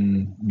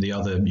in the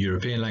other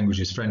European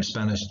languages: French,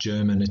 Spanish,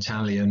 German,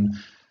 Italian.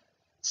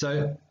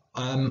 So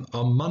on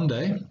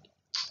Monday,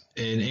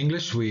 in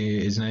English,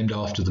 is named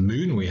after the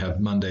moon. We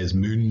have Monday as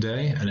Moon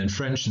Day. And in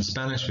French and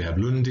Spanish, we have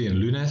lundi and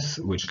lunes,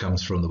 which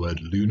comes from the word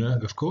lunar,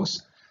 of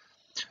course.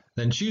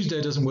 Then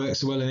Tuesday doesn't work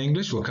so well in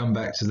English, we'll come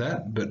back to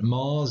that, but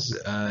Mars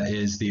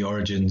is the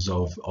origins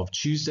of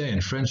Tuesday in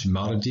French,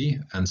 mardi,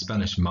 and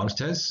Spanish,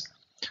 martes.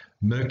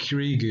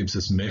 Mercury gives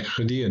us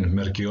mercredi and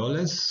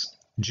mercioles.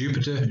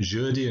 Jupiter,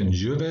 jeudi and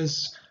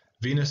jueves.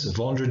 Venus,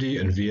 vendredi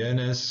and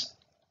viernes.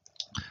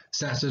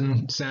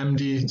 Saturn,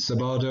 Samedi,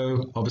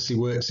 Sabado, obviously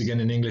works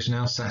again in English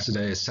now.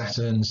 Saturday is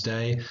Saturn's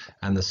day,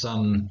 and the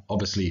Sun,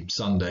 obviously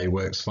Sunday,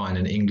 works fine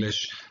in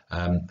English.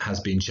 Has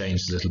been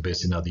changed a little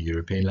bit in other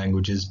European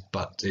languages,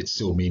 but it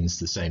still means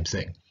the same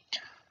thing.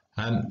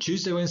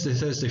 Tuesday, Wednesday,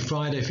 Thursday,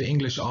 Friday for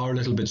English are a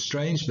little bit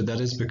strange, but that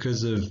is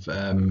because of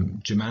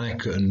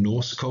Germanic and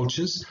Norse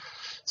cultures.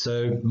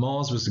 So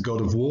Mars was the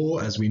god of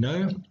war, as we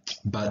know,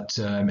 but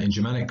in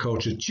Germanic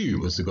culture, Tu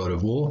was the god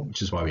of war,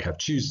 which is why we have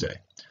Tuesday.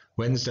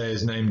 Wednesday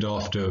is named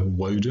after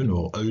Woden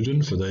or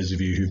Odin, for those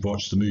of you who've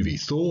watched the movie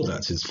Thor,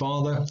 that's his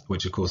father,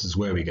 which of course is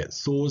where we get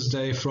Thor's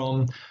Day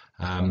from,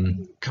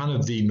 kind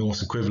of the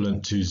Norse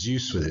equivalent to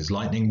Zeus with his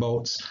lightning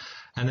bolts.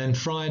 And then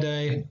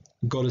Friday,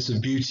 goddess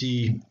of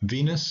beauty,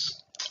 Venus.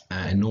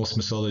 In Norse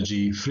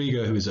mythology,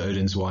 Frigga, who is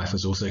Odin's wife,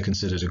 was also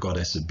considered a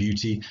goddess of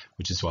beauty,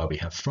 which is why we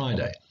have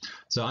Friday.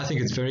 So I think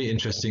it's very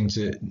interesting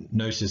to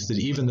notice that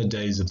even the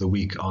days of the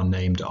week are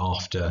named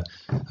after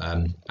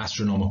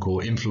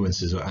astronomical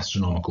influences or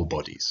astronomical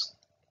bodies.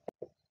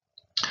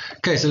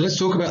 Okay, so let's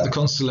talk about the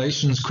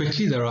constellations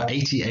quickly. There are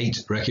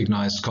 88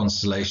 recognized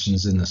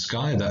constellations in the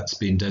sky. That's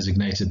been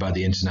designated by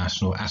the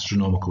International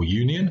Astronomical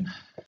Union.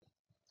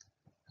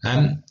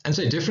 And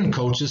so different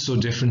cultures saw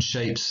different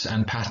shapes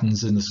and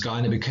patterns in the sky,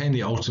 and it became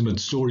the ultimate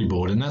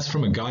storyboard. And that's,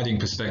 from a guiding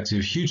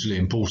perspective, hugely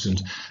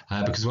important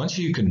because once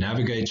you can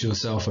navigate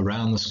yourself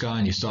around the sky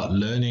and you start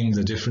learning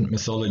the different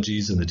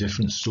mythologies and the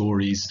different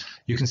stories,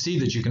 you can see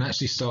that you can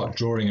actually start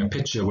drawing a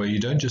picture where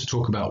you don't just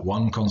talk about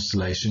one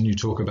constellation, you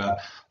talk about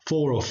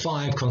 4 or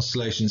 5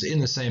 constellations in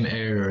the same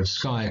area of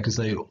sky, because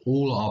they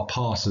all are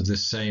part of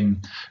this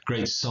same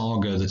great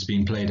saga that's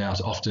been played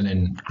out often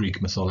in Greek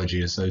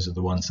mythology, as those are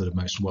the ones that are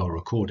most well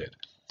recorded.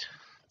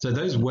 So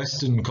those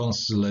Western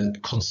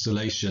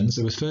constellations,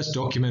 it was first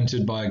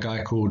documented by a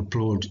guy called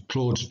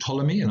Claude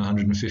Ptolemy in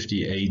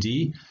 150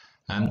 AD,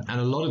 and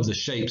a lot of the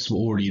shapes were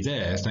already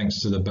there thanks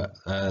to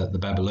the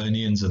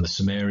Babylonians and the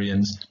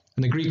Sumerians.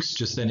 And the Greeks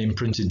just then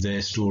imprinted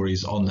their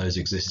stories on those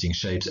existing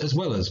shapes, as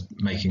well as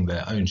making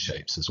their own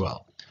shapes as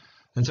well.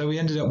 And so we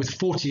ended up with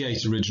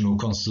 48 original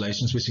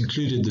constellations, which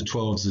included the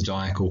 12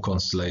 zodiacal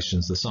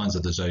constellations, the signs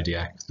of the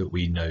zodiac that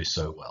we know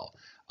so well.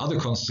 Other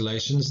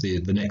constellations,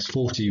 the next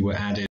 40, were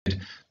added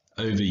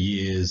over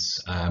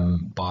years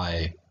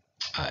by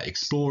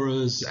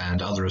explorers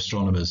and other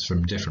astronomers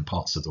from different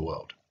parts of the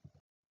world.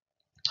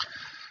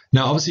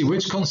 Now, obviously,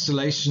 which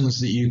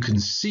constellations that you can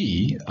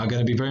see are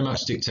going to be very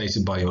much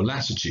dictated by your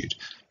latitude.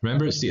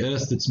 Remember, it's the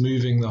Earth that's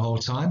moving the whole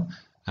time,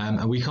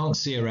 and we can't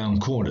see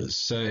around corners.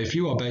 So if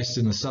you are based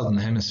in the southern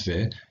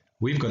hemisphere,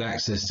 we've got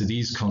access to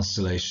these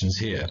constellations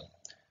here.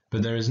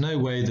 But there is no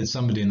way that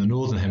somebody in the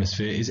northern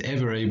hemisphere is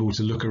ever able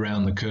to look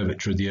around the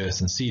curvature of the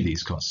Earth and see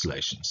these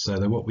constellations. So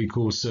they're what we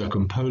call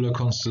circumpolar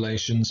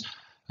constellations,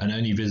 and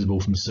only visible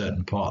from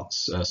certain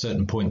points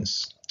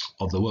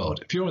of the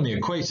world. If you're on the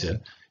equator,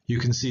 you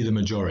can see the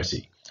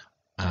majority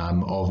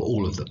of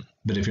all of them.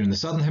 But if you're in the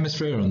southern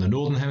hemisphere or in the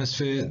northern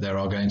hemisphere, there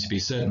are going to be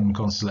certain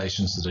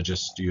constellations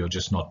that you're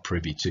just not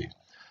privy to.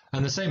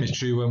 And the same is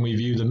true when we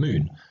view the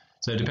moon.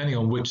 So depending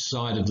on which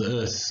side of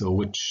the Earth or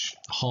which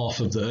half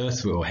of the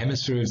Earth or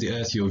hemisphere of the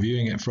Earth you're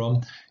viewing it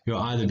from,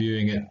 you're either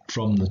viewing it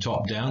from the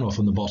top down or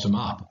from the bottom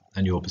up,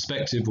 and your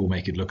perspective will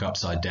make it look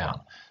upside down.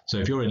 So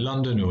if you're in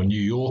London or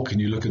New York and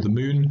you look at the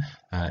moon,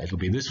 it'll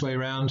be this way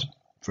around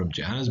from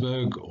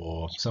Johannesburg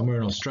or somewhere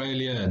in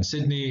Australia and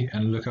Sydney,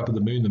 and look up at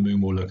the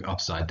moon will look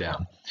upside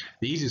down.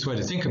 The easiest way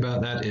to think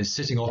about that is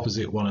sitting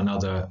opposite one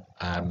another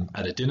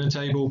at a dinner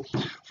table.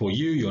 For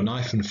you, your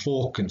knife and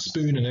fork and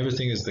spoon and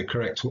everything is the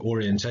correct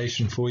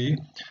orientation for you.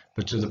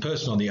 But to the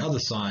person on the other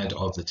side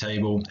of the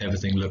table,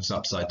 everything looks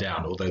upside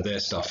down, although their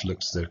stuff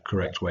looks the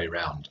correct way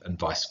round, and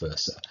vice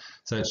versa.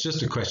 So it's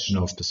just a question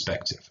of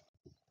perspective.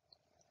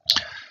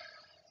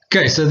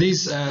 Okay, so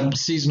these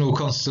seasonal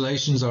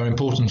constellations are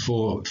important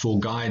for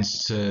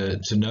guides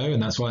to know,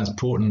 and that's why it's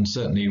important,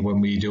 certainly when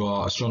we do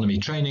our astronomy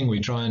training, we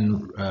try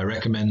and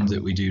recommend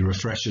that we do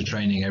refresher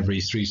training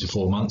every 3 to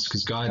 4 months,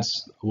 because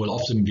guides will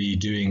often be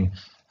doing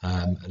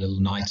a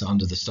little night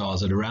under the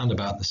stars at around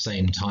about the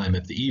same time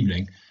of the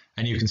evening.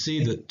 And you can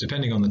see that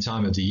depending on the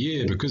time of the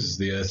year, because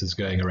the Earth is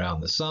going around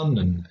the sun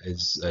and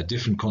as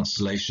different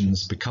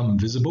constellations become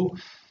visible,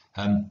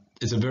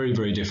 it's a very,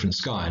 very different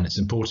sky, and it's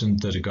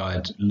important that a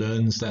guide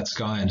learns that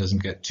sky and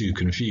doesn't get too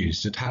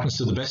confused. It happens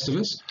to the best of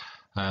us,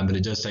 but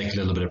it does take a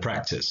little bit of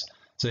practice.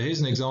 So here's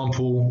an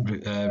example.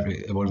 What have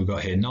we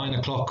got here? 9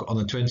 o'clock on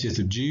the 20th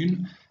of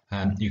June.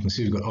 You can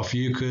see we've got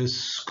Ophiuchus,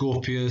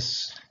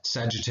 Scorpius,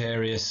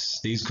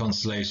 Sagittarius. These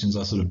constellations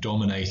are sort of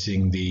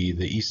dominating the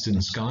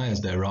eastern sky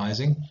as they're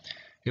rising.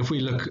 If we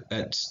look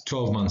at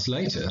 6 months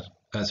later,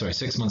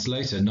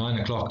 9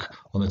 o'clock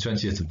on the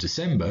 20th of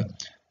December,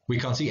 we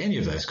can't see any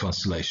of those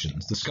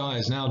constellations. The sky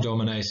is now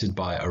dominated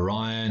by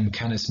Orion,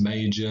 Canis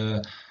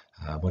Major,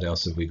 what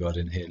else have we got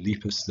in here?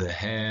 Lepus the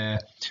Hare,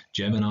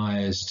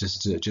 Gemini is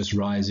just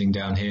rising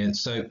down here.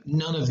 So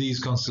none of these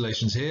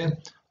constellations here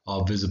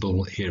are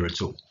visible here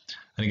at all.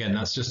 And again,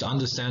 that's just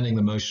understanding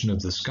the motion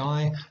of the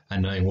sky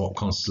and knowing what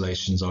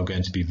constellations are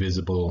going to be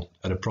visible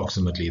at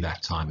approximately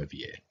that time of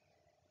year.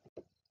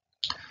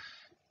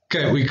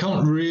 Okay, we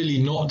can't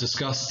really not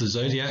discuss the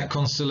zodiac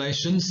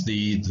constellations,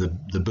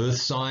 the birth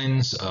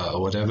signs,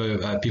 or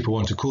whatever people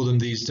want to call them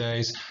these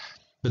days.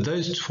 But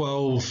those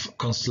 12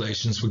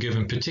 constellations were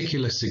given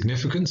particular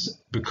significance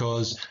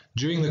because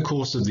during the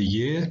course of the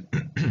year,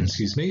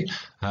 excuse me,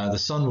 the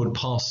sun would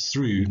pass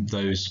through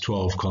those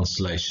 12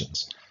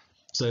 constellations.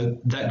 So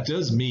that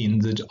does mean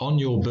that on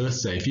your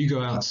birthday, if you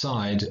go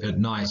outside at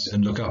night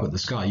and look up at the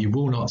sky, you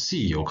will not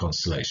see your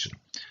constellation,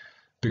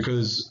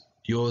 because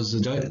your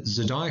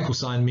zodiacal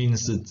sign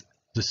means that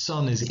the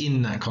sun is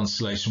in that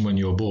constellation when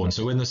you're born.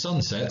 So when the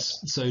sun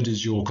sets, so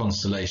does your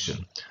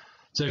constellation.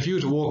 So if you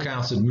were to walk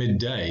out at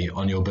midday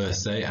on your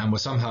birthday and were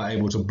somehow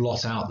able to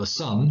blot out the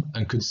sun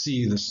and could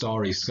see the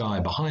starry sky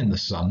behind the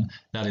sun,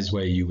 that is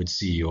where you would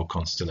see your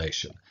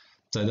constellation.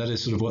 So that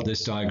is sort of what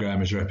this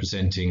diagram is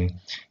representing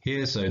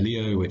here. So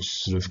Leo,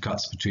 which sort of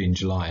cuts between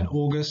July and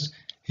August.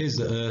 Here's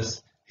the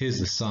Earth, here's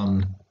the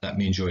sun. That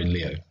means you're in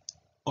Leo.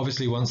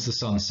 Obviously, once the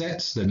sun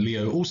sets, then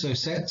Leo also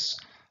sets,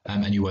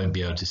 and you won't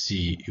be able to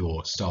see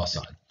your star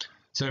sign.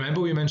 So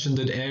remember we mentioned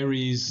that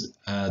Aries,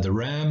 the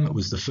ram,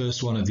 was the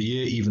first one of the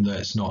year, even though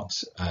it's not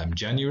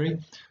January,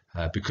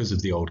 because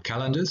of the old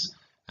calendars.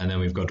 And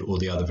then we've got all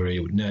the other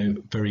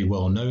very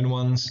well-known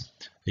ones.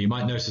 You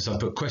might notice I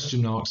put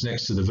question marks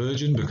next to the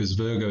Virgin because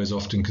Virgo is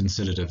often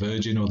considered a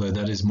virgin, although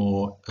that is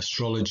more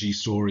astrology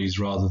stories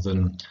rather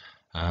than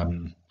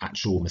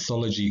actual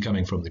mythology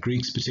coming from the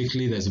Greeks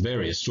particularly. There's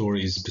various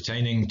stories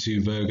pertaining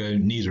to Virgo,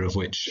 neither of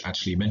which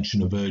actually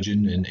mention a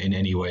virgin in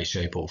any way,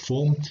 shape or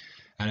form.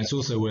 And it's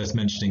also worth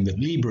mentioning that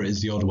Libra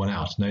is the odd one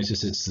out.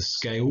 Notice it's the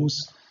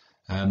scales,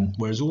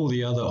 whereas all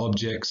the other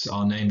objects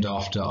are named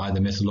after either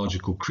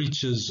mythological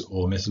creatures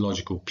or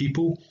mythological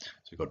people.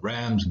 So we've got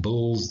rams,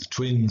 bulls, the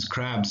twins,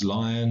 crabs,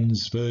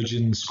 lions,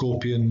 virgins,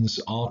 scorpions,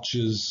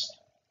 archers,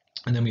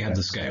 and then we have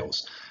the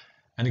scales.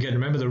 And again,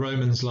 remember the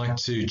Romans like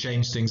to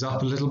change things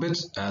up a little bit.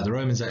 The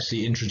Romans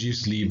actually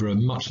introduced Libra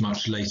much,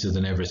 much later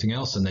than everything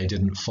else, and they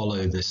didn't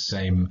follow this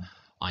same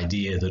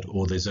idea that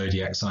all the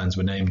zodiac signs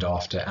were named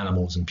after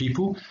animals and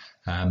people.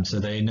 So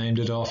they named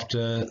it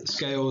after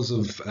scales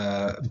of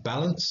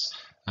balance.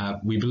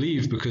 We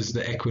believe because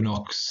the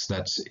equinox,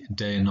 that's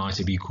day and night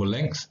of equal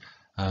length,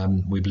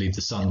 we believe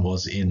the sun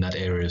was in that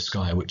area of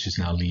sky, which is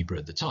now Libra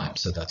at the time.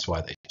 So that's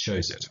why they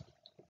chose it.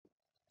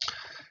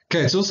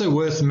 Okay, it's also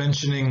worth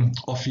mentioning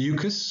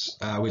Ophiuchus,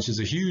 which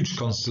is a huge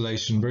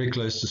constellation very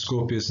close to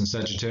Scorpius and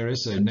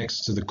Sagittarius, so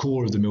next to the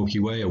core of the Milky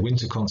Way, a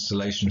winter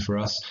constellation for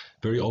us.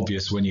 Very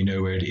obvious when you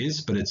know where it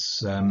is, but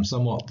it's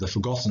somewhat the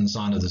forgotten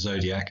sign of the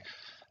zodiac.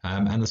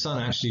 And the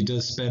sun actually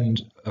does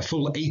spend a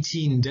full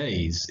 18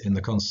 days in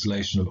the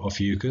constellation of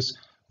Ophiuchus,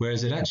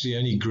 whereas it actually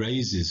only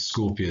grazes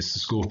Scorpius, the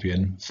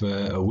Scorpion,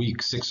 for a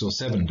week, 6 or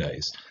 7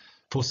 days.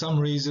 For some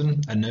reason,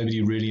 and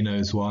nobody really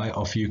knows why,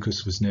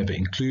 Ophiuchus was never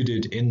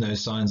included in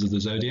those signs of the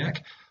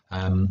zodiac,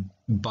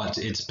 but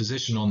its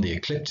position on the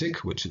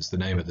ecliptic, which is the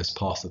name of this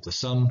path of the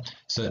sun,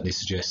 certainly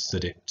suggests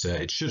that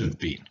it should have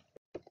been.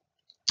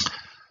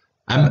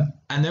 And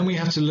then we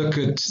have to look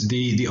at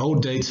the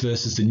old dates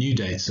versus the new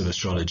dates of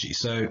astrology.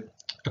 So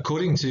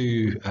according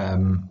to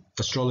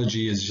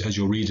astrology, as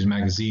you'll read in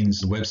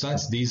magazines and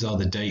websites, these are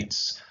the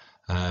dates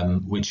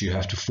which you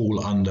have to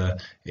fall under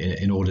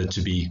in order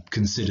to be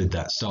considered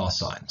that star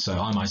sign. So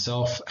I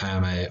myself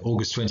am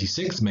August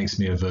 26th, makes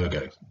me a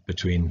Virgo,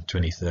 between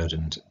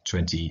 23rd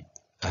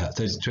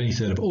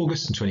of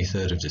August and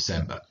 23rd of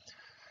December.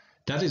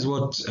 That is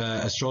what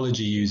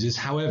astrology uses.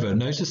 However,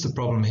 notice the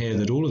problem here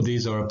that all of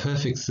these are a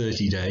perfect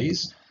 30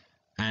 days.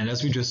 And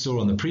as we just saw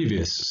on the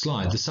previous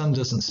slide, the sun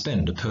doesn't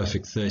spend a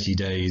perfect 30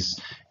 days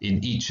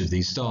in each of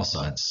these star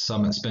signs.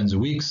 Some it spends a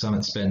week, some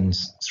it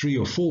spends 3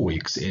 or 4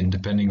 weeks in,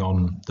 depending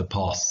on the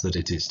path that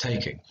it is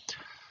taking.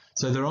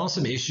 So there are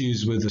some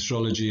issues with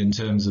astrology in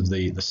terms of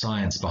the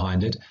science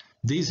behind it.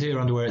 These here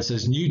under where it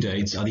says new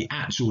dates are the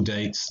actual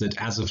dates that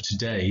as of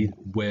today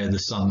where the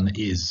sun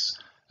is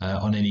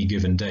on any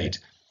given date.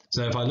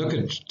 So if I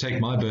take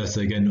my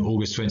birthday again,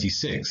 August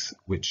 26th,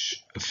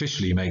 which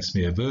officially makes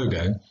me a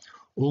Virgo,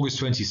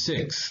 August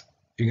 26th,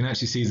 you can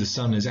actually see the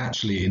sun is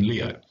actually in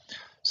Leo.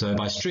 So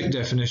by strict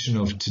definition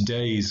of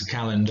today's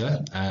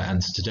calendar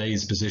and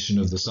today's position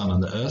of the sun on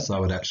the earth, I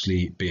would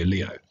actually be a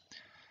Leo.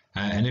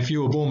 And if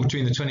you were born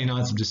between the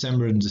 29th of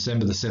December and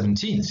December the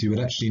 17th, you would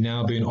actually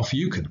now be an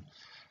Ophiuchian.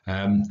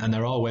 And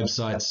there are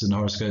websites and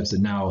horoscopes that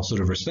now sort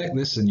of respect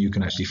this, and you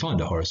can actually find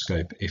a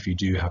horoscope if you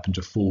do happen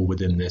to fall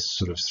within this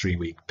sort of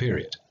 3-week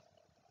period.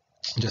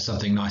 Just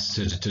something nice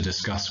to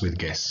discuss with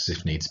guests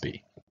if needs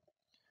be.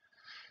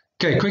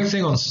 Okay, quick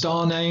thing on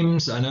star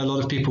names. I know a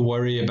lot of people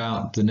worry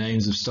about the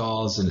names of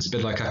stars, and it's a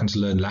bit like having to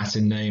learn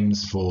Latin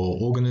names for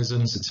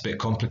organisms. It's a bit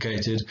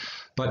complicated,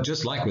 but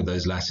just like with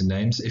those Latin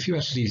names, if you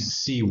actually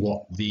see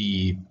what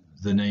the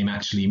name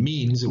actually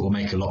means, it will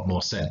make a lot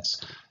more sense.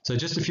 So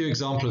just a few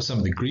examples of some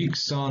of the Greek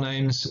star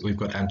names. We've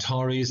got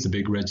Antares, the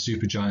big red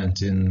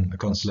supergiant in the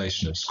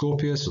constellation of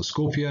Scorpius or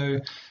Scorpio.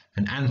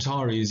 And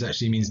Antares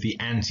actually means the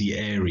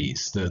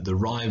anti-Aries, the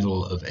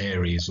rival of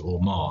Aries or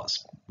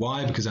Mars.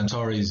 Why? Because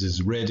Antares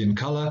is red in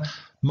color,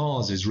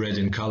 Mars is red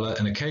in colour,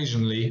 and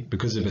occasionally,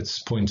 because of its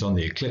point on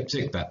the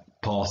ecliptic, that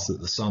path that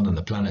the sun and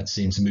the planets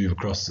seem to move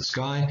across the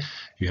sky,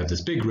 you have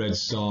this big red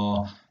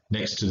star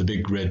next to the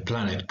big red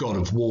planet, god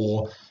of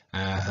war,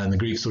 and the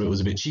Greeks thought it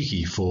was a bit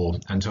cheeky for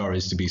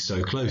Antares to be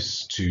so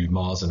close to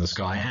Mars in the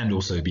sky and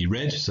also be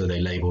red, so they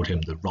labelled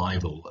him the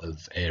rival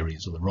of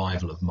Ares, or the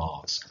rival of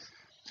Mars.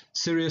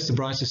 Sirius, the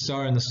brightest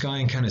star in the sky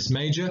in Canis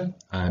Major,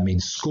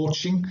 means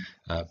scorching,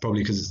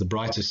 probably because it's the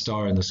brightest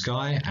star in the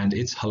sky, and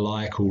its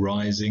heliacal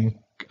rising,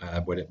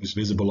 when it was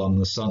visible on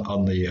the sun,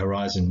 on the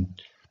horizon,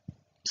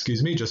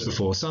 just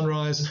before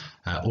sunrise,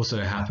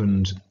 also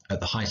happened at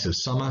the height of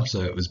summer,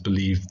 so it was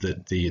believed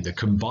that the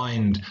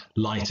combined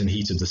light and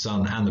heat of the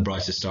sun and the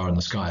brightest star in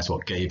the sky is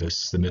what gave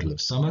us the middle of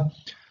summer.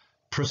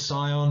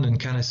 Procyon in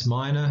Canis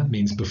Minor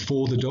means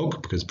before the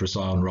dog, because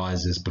Procyon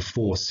rises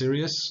before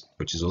Sirius,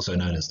 which is also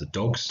known as the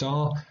dog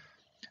star.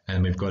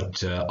 And we've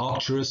got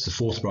Arcturus, the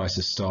fourth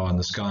brightest star in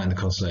the sky in the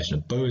constellation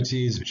of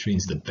Boötes, which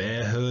means the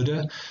bear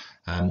herder.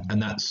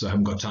 And that's, I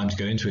haven't got time to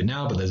go into it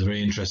now, but there's a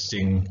very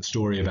interesting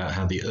story about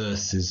how the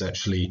Earth is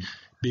actually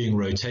being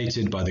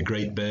rotated by the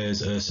great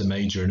bears Ursa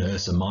Major and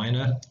Ursa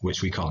Minor,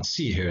 which we can't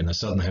see here in the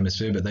southern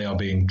hemisphere, but they are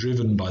being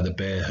driven by the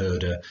bear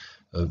herder,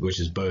 which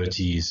is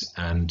Boötes,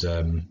 and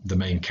the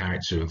main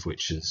character of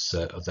which is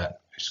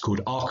is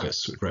called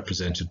Arcus,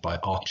 represented by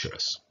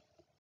Arcturus.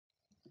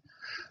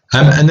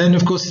 And then,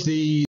 of course,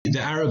 the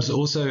Arabs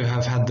also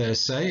have had their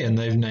say, and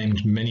they've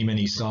named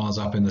many stars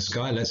up in the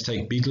sky. Let's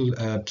take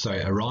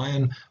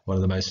Orion, one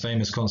of the most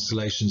famous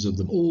constellations of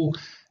them all.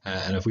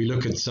 And if we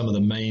look at some of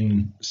the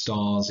main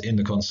stars in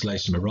the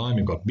constellation of Orion,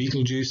 we've got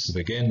Betelgeuse,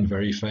 again,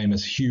 very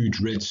famous, huge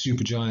red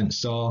supergiant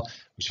star,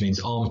 which means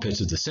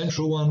armpit of the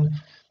central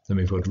one. Then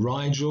we've got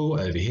Rigel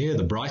over here,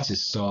 the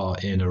brightest star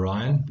in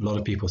Orion. A lot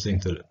of people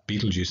think that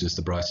Betelgeuse is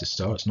the brightest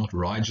star. It's not.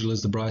 Rigel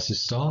is the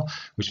brightest star,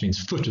 which means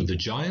foot of the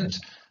giant.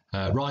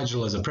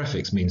 Rigel as a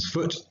prefix means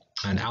foot,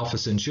 and Alpha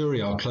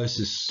Centauri, our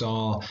closest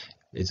star,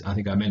 I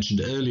think I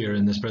mentioned earlier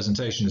in this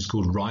presentation, is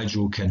called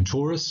Rigel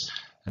Centaurus,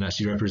 and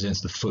actually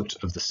represents the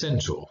foot of the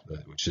centaur,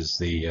 which is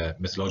the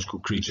mythological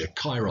creature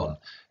Chiron,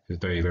 who's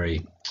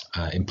very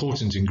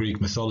important in Greek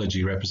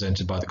mythology,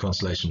 represented by the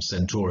constellation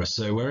Centaurus.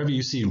 So wherever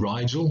you see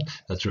Rigel,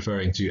 that's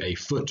referring to a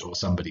foot or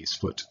somebody's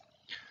foot.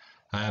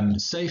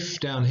 Safe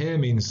down here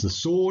means the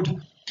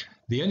sword.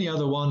 The only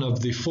other one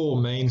of the four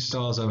main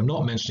stars I'm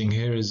not mentioning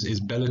here is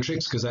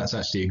Bellatrix, because that's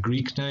actually a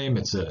Greek name.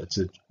 It's a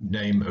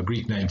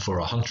Greek name for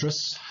a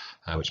huntress,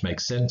 which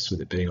makes sense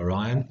with it being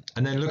Orion.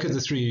 And then look at the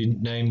three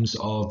names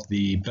of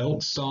the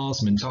belt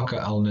stars,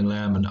 Mintaka,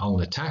 Al-Nilam, and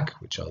Al-Nitak,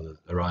 which are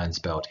Orion's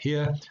belt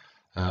here.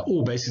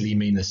 All basically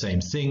mean the same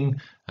thing,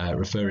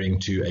 referring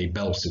to a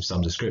belt of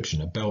some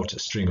description, a belt, a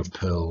string of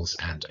pearls,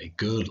 and a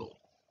girdle.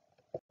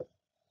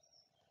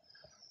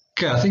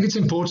 Okay, I think it's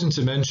important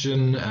to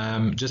mention,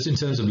 just in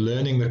terms of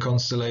learning the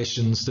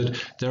constellations,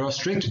 that there are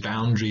strict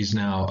boundaries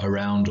now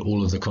around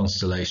all of the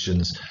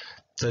constellations,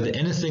 so that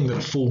anything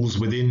that falls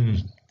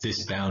within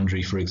this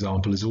boundary, for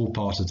example, is all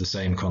part of the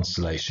same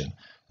constellation.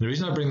 The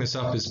reason I bring this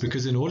up is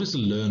because in order to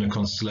learn a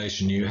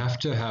constellation, you have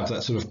to have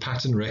that sort of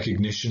pattern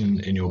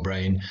recognition in your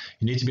brain.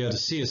 You need to be able to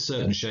see a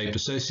certain shape,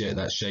 associate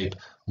that shape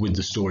with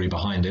the story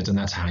behind it, and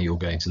that's how you're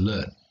going to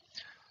learn.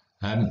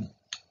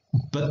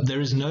 But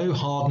there is no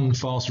hard and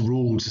fast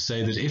rule to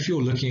say that if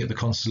you're looking at the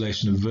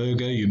constellation of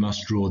Virgo, you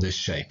must draw this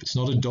shape. It's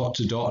not a dot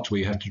to dot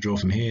where you have to draw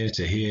from here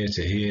to here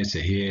to here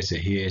to here to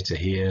here to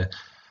here.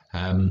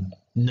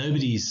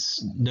 Nobody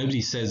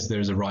says there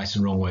is a right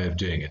and wrong way of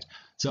doing it.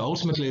 So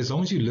ultimately, as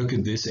long as you look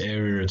at this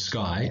area of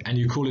sky and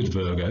you call it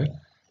Virgo,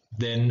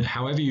 then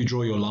however you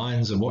draw your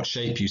lines and what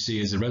shape you see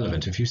is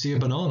irrelevant. If you see a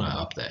banana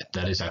up there,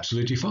 that is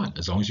absolutely fine,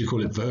 as long as you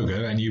call it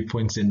Virgo and you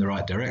point in the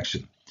right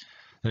direction.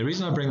 And the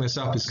reason I bring this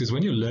up is because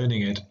when you're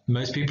learning it,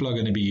 most people are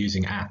going to be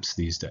using apps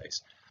these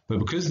days. But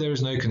because there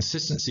is no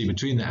consistency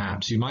between the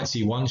apps, you might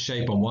see one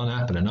shape on one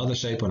app and another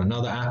shape on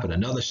another app and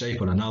another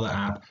shape on another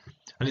app.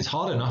 And it's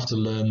hard enough to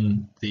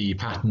learn the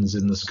patterns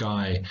in the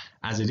sky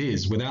as it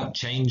is without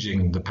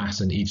changing the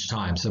pattern each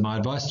time. So my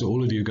advice to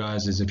all of you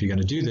guys is, if you're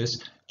going to do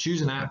this,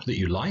 choose an app that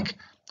you like,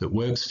 that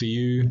works for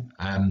you,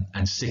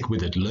 and stick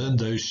with it. Learn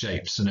those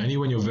shapes. And only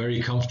when you're very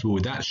comfortable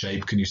with that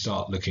shape can you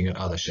start looking at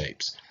other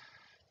shapes.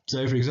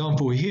 So for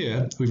example,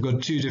 here we've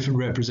got two different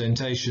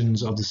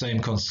representations of the same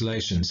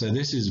constellation. So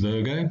this is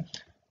Virgo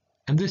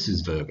and this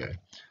is Virgo.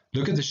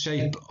 Look at the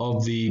shape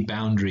of the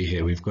boundary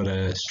here. We've got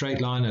a straight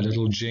line, a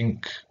little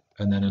jink,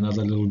 and then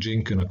another little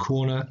jink and a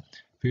corner.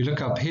 If you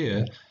look up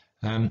here,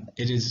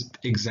 it is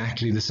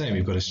exactly the same.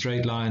 We've got a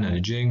straight line and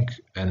a jink,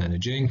 and then a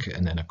jink,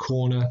 and then a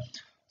corner.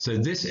 So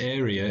this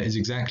area is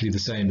exactly the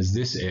same as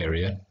this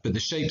area, but the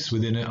shapes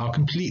within it are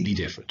completely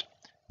different.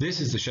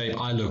 This is the shape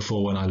I look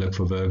for when I look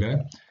for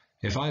Virgo.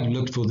 If I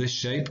looked for this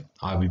shape,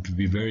 I would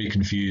be very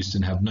confused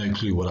and have no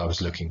clue what I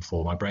was looking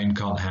for. My brain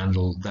can't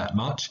handle that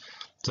much.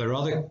 So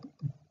rather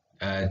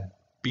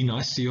be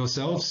nice to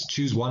yourselves,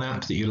 choose one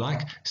app that you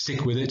like,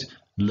 stick with it,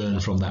 learn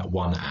from that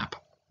one app.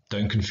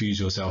 Don't confuse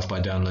yourself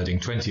by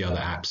downloading 20 other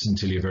apps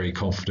until you're very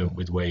confident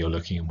with where you're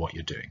looking and what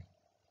you're doing.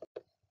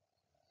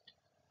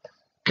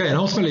 Okay, and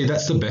ultimately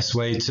that's the best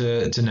way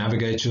to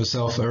navigate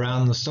yourself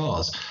around the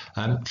stars.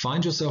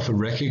 Find yourself a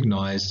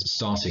recognized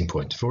starting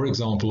point. For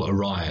example,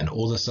 Orion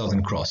or the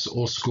Southern Cross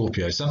or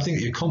Scorpio, something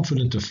that you're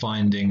confident of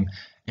finding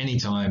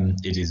anytime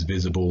it is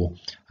visible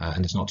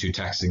and it's not too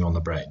taxing on the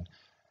brain.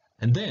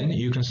 And then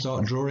you can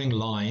start drawing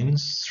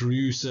lines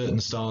through certain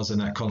stars in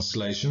that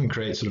constellation and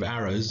create sort of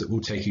arrows that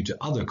will take you to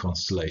other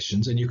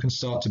constellations, and you can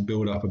start to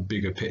build up a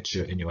bigger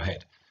picture in your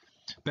head.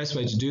 Best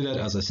way to do that,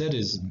 as I said,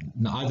 is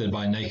either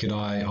by naked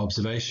eye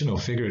observation or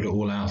figure it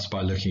all out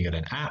by looking at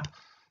an app.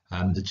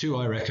 The two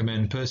I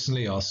recommend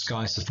personally are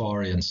Sky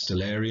Safari and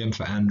Stellarium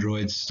for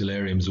Android.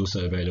 Stellarium is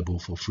also available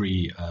for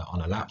free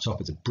on a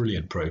laptop. It's a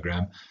brilliant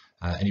program.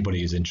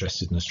 Anybody who's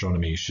interested in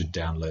astronomy should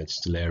download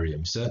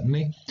Stellarium,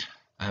 certainly.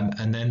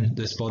 And then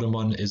this bottom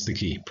one is the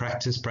key.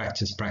 Practice,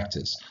 practice,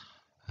 practice.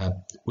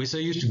 We're so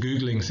used to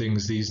Googling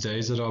things these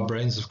days that our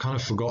brains have kind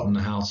of forgotten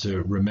how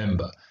to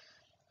remember.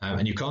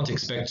 And you can't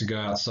expect to go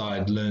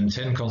outside, learn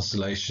 10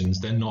 constellations,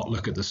 then not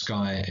look at the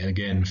sky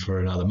again for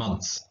another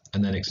month,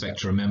 and then expect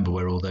to remember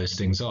where all those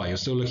things are. You're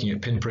still looking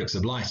at pinpricks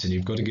of light, and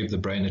you've got to give the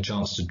brain a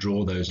chance to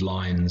draw those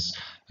lines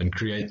and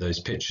create those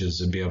pictures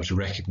and be able to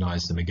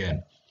recognize them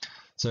again.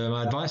 So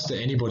my advice to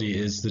anybody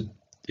is that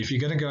if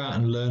you're going to go out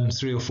and learn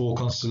 3 or 4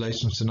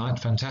 constellations tonight,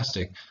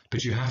 fantastic,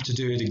 but you have to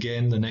do it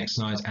again the next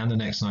night and the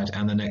next night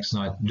and the next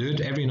night. Do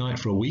it every night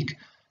for a week,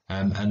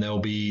 and they'll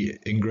be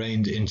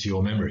ingrained into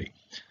your memory.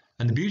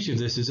 And the beauty of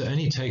this is it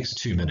only takes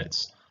 2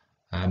 minutes.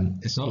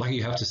 It's not like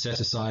you have to set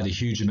aside a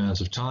huge amount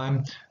of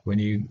time. When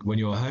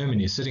you're home and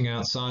you're sitting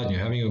outside and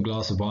you're having your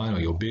glass of wine or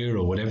your beer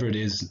or whatever it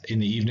is in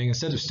the evening,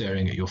 instead of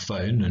staring at your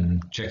phone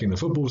and checking the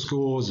football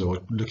scores or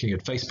looking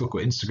at Facebook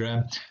or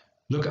Instagram,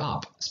 look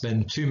up,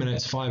 spend 2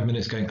 minutes, 5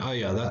 minutes going, oh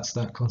yeah, that's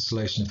that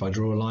constellation. If I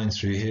draw a line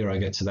through here, I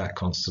get to that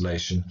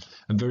constellation.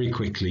 And very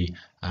quickly,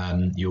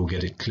 you'll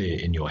get it clear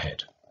in your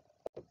head.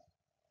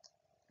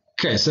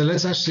 Okay, so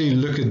let's actually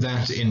look at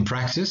that in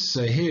practice.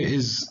 So here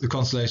is the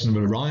constellation of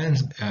Orion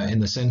in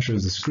the center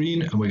of the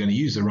screen, and we're going to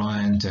use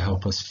Orion to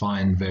help us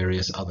find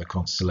various other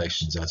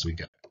constellations as we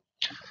go.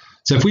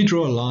 So if we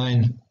draw a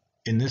line,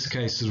 in this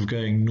case sort of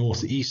going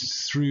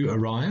northeast through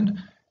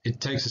Orion,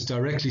 it takes us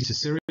directly to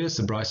Sirius,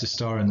 the brightest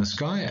star in the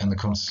sky, and the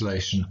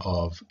constellation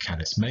of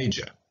Canis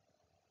Major.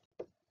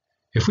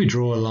 If we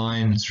draw a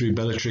line through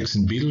Bellatrix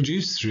and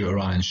Betelgeuse through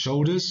Orion's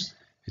shoulders,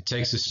 it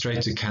takes us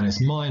straight to Canis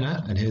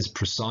Minor, and here's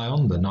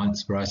Procyon, the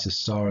 9th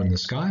brightest star in the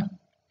sky,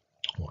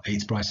 or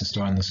 8th brightest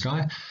star in the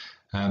sky.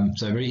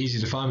 So very easy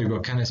to find. We've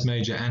got Canis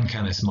Major and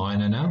Canis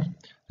Minor now.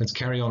 Let's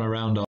carry on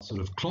around our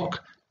sort of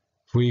clock.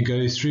 If we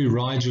go through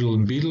Rigel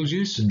and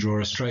Betelgeuse and draw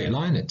a straight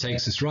line, it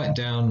takes us right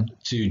down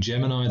to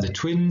Gemini, the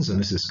twins, and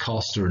this is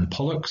Castor and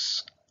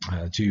Pollux,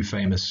 2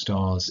 famous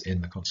stars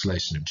in the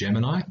constellation of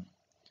Gemini.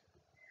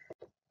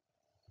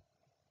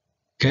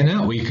 Okay,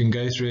 now we can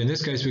go through, in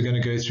this case we're going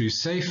to go through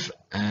Saiph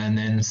and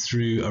then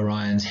through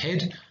Orion's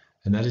head,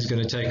 and that is going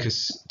to take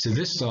us to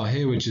this star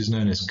here, which is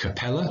known as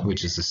Capella,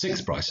 which is the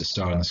 6th brightest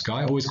star in the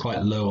sky, always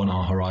quite low on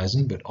our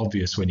horizon, but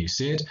obvious when you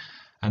see it.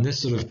 And this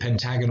sort of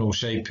pentagonal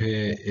shape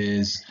here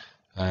is,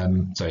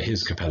 sorry,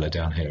 here's Capella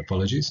down here,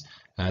 apologies.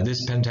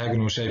 This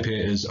pentagonal shape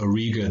here is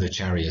Auriga the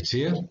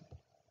charioteer.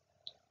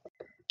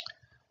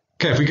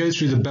 Okay, if we go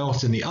through the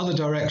belt in the other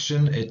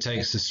direction, it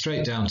takes us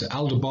straight down to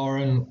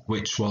Aldebaran,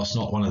 which, whilst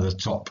not one of the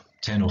top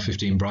 10 or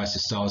 15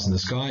 brightest stars in the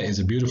sky, is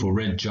a beautiful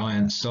red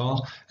giant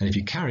star. And if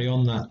you carry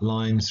on that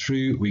line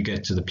through, we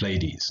get to the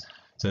Pleiades.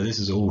 So this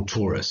is all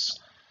Taurus.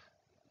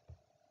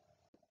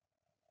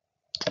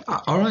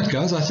 All right,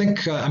 guys, I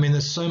think, I mean,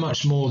 there's so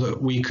much more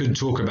that we could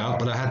talk about,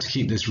 but I had to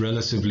keep this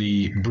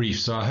relatively brief.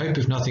 So I hope,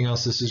 if nothing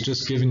else, this has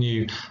just given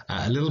you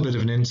a little bit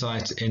of an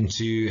insight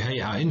into, hey,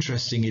 how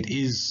interesting it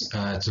is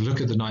to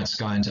look at the night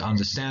sky and to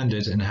understand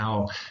it, and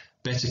how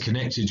better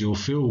connected you'll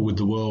feel with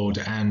the world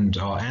and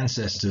our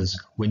ancestors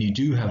when you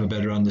do have a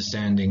better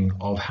understanding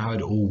of how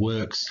it all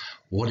works,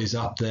 what is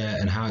up there,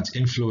 and how it's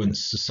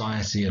influenced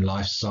society and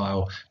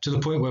lifestyle to the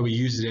point where we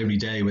use it every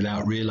day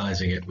without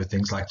realizing it, with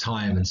things like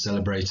time and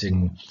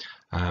celebrating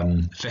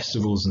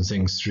festivals and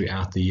things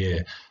throughout the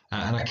year.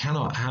 And I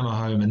cannot hammer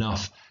home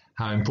enough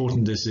how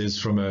important this is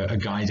from a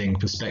guiding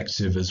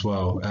perspective as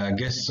well.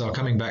 Guests are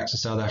coming back to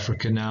South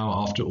Africa now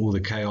after all the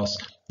chaos.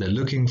 They're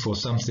looking for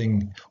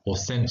something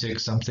authentic,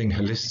 something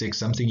holistic,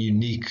 something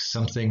unique,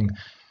 something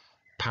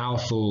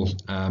powerful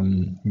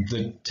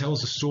that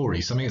tells a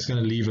story, something that's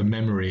going to leave a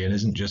memory and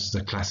isn't just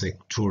a classic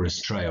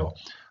tourist trail.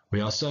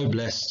 We are so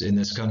blessed in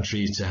this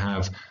country to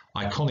have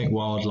iconic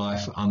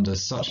wildlife under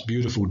such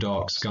beautiful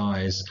dark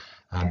skies.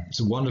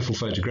 It's a wonderful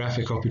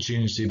photographic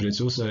opportunity, but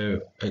it's also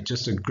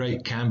just a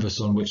great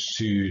canvas on which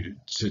to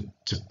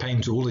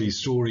paint all these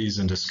stories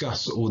and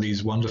discuss all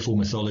these wonderful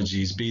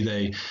mythologies, be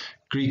they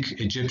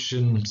Greek,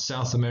 Egyptian,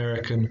 South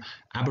American,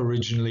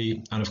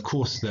 Aboriginally, and of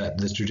course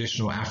the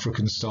traditional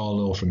African style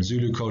lore from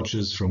Zulu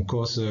cultures, from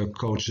Xhosa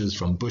cultures,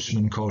 from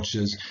Bushman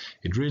cultures.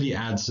 It really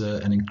adds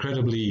an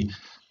incredibly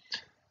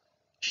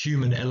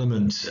human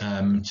element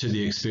to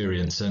the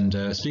experience.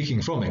 And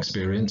speaking from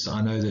experience,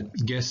 I know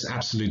that guests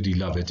absolutely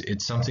love it.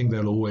 It's something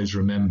they'll always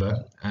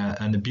remember.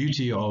 And the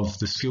beauty of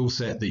the skill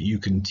set that you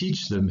can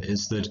teach them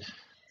is that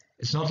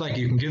it's not like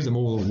you can give them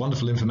all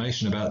wonderful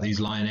information about these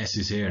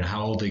lionesses here and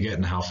how old they get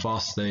and how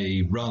fast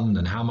they run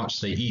and how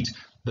much they eat.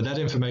 But that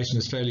information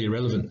is fairly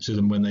irrelevant to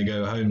them when they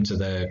go home to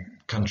their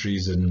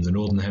countries in the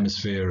Northern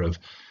Hemisphere of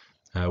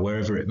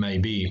wherever it may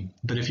be.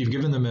 But if you've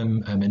given them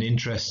an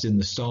interest in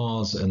the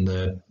stars and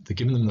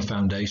given them the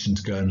foundation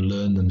to go and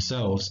learn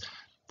themselves,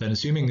 then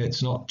assuming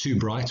it's not too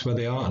bright where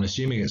they are and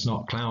assuming it's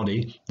not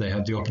cloudy, they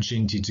have the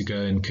opportunity to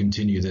go and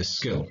continue this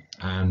skill.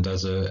 And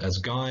as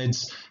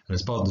guides and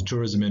as part of the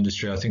tourism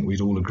industry, I think we'd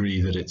all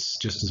agree that it's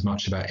just as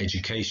much about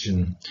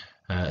education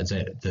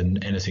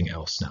than anything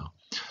else now.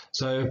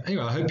 So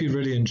anyway, I hope you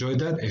really enjoyed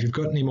that. If you've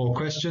got any more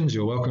questions,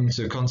 you're welcome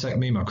to contact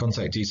me. My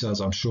contact details,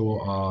 I'm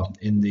sure, are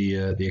in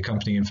the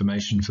accompanying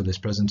information for this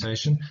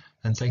presentation.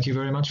 And thank you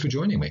very much for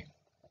joining me.